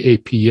 The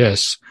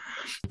AAPS,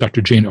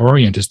 Dr. Jane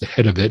Orient is the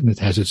head of it, and it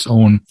has its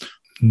own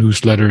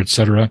newsletter,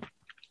 etc.,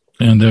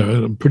 and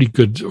a pretty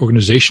good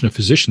organization of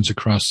physicians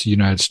across the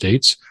United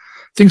States.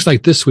 Things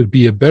like this would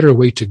be a better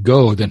way to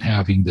go than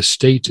having the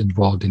state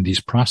involved in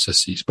these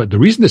processes. But the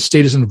reason the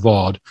state is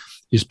involved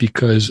is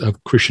because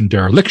of Christian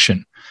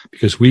dereliction,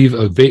 because we've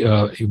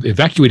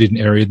evacuated an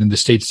area, then the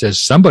state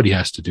says somebody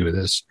has to do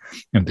this.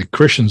 And if the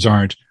Christians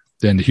aren't,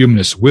 then the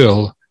humanists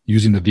will,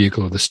 using the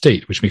vehicle of the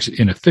state, which makes it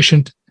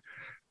inefficient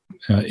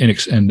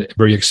and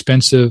very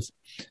expensive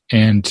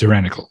and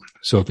tyrannical.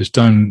 So if it's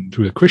done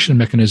through a Christian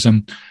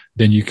mechanism,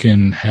 then you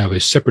can have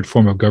a separate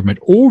form of government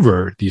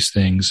over these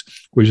things,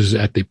 which is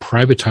at the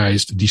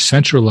privatized,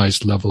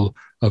 decentralized level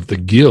of the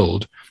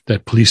guild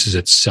that polices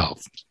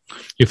itself.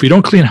 If you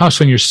don't clean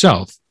house on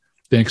yourself,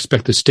 then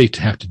expect the state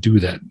to have to do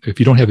that. If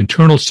you don't have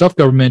internal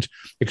self-government,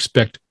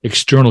 expect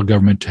external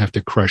government to have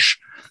to crush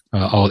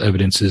all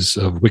evidences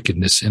of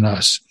wickedness in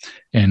us.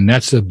 And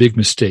that's a big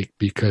mistake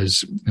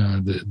because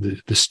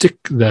the stick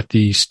that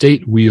the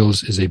state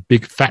wields is a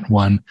big fat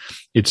one.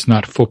 It's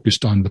not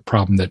focused on the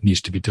problem that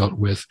needs to be dealt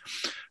with.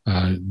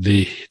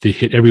 They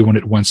hit everyone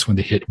at once when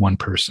they hit one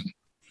person.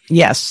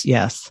 Yes.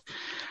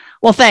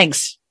 Well,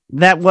 thanks.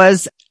 That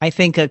was, I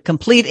think, a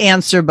complete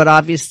answer, but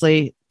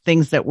obviously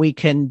things that we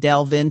can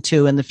delve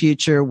into in the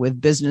future with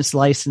business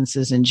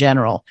licenses in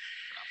general.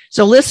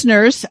 So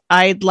listeners,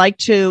 I'd like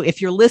to, if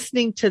you're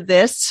listening to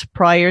this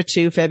prior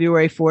to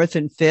February 4th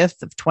and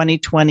 5th of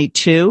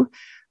 2022,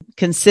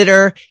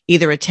 consider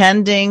either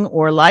attending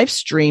or live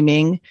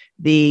streaming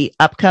the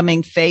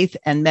upcoming Faith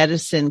and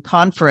Medicine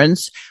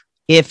Conference.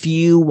 If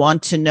you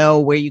want to know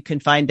where you can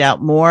find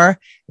out more,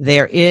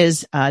 there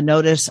is a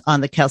notice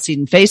on the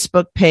Chalcedon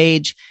Facebook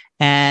page.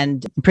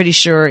 And I'm pretty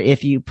sure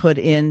if you put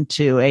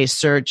into a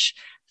search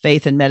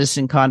Faith and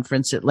Medicine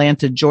Conference,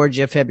 Atlanta,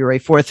 Georgia, February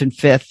 4th and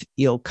 5th,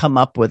 you'll come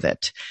up with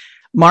it.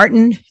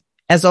 Martin,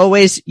 as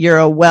always, you're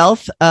a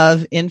wealth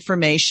of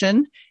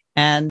information.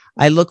 And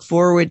I look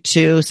forward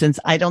to, since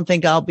I don't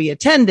think I'll be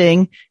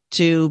attending,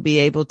 to be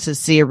able to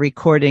see a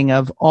recording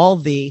of all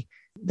the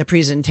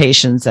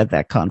presentations at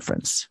that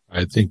conference.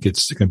 I think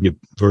it's going to be a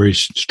very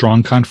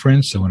strong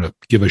conference. I want to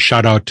give a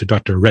shout out to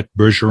Dr. Rhett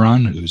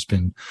Bergeron, who's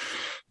been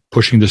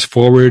pushing this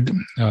forward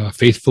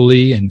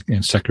faithfully and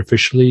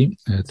sacrificially.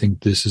 I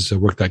think this is a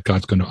work that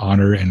God's going to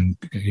honor, and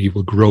he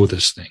will grow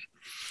this thing.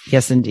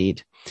 Yes,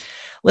 indeed.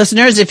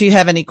 Listeners, if you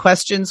have any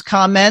questions,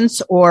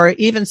 comments, or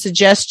even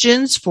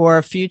suggestions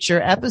for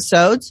future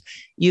episodes,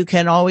 you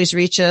can always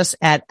reach us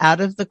at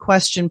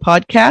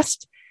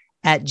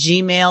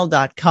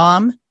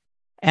outofthequestionpodcast@gmail.com,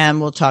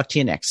 and we'll talk to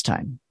you next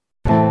time.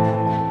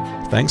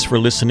 Thanks for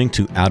listening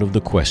to Out of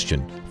the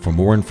Question. For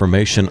more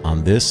information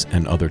on this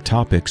and other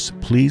topics,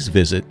 please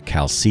visit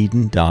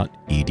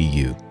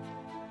chalcedon.edu.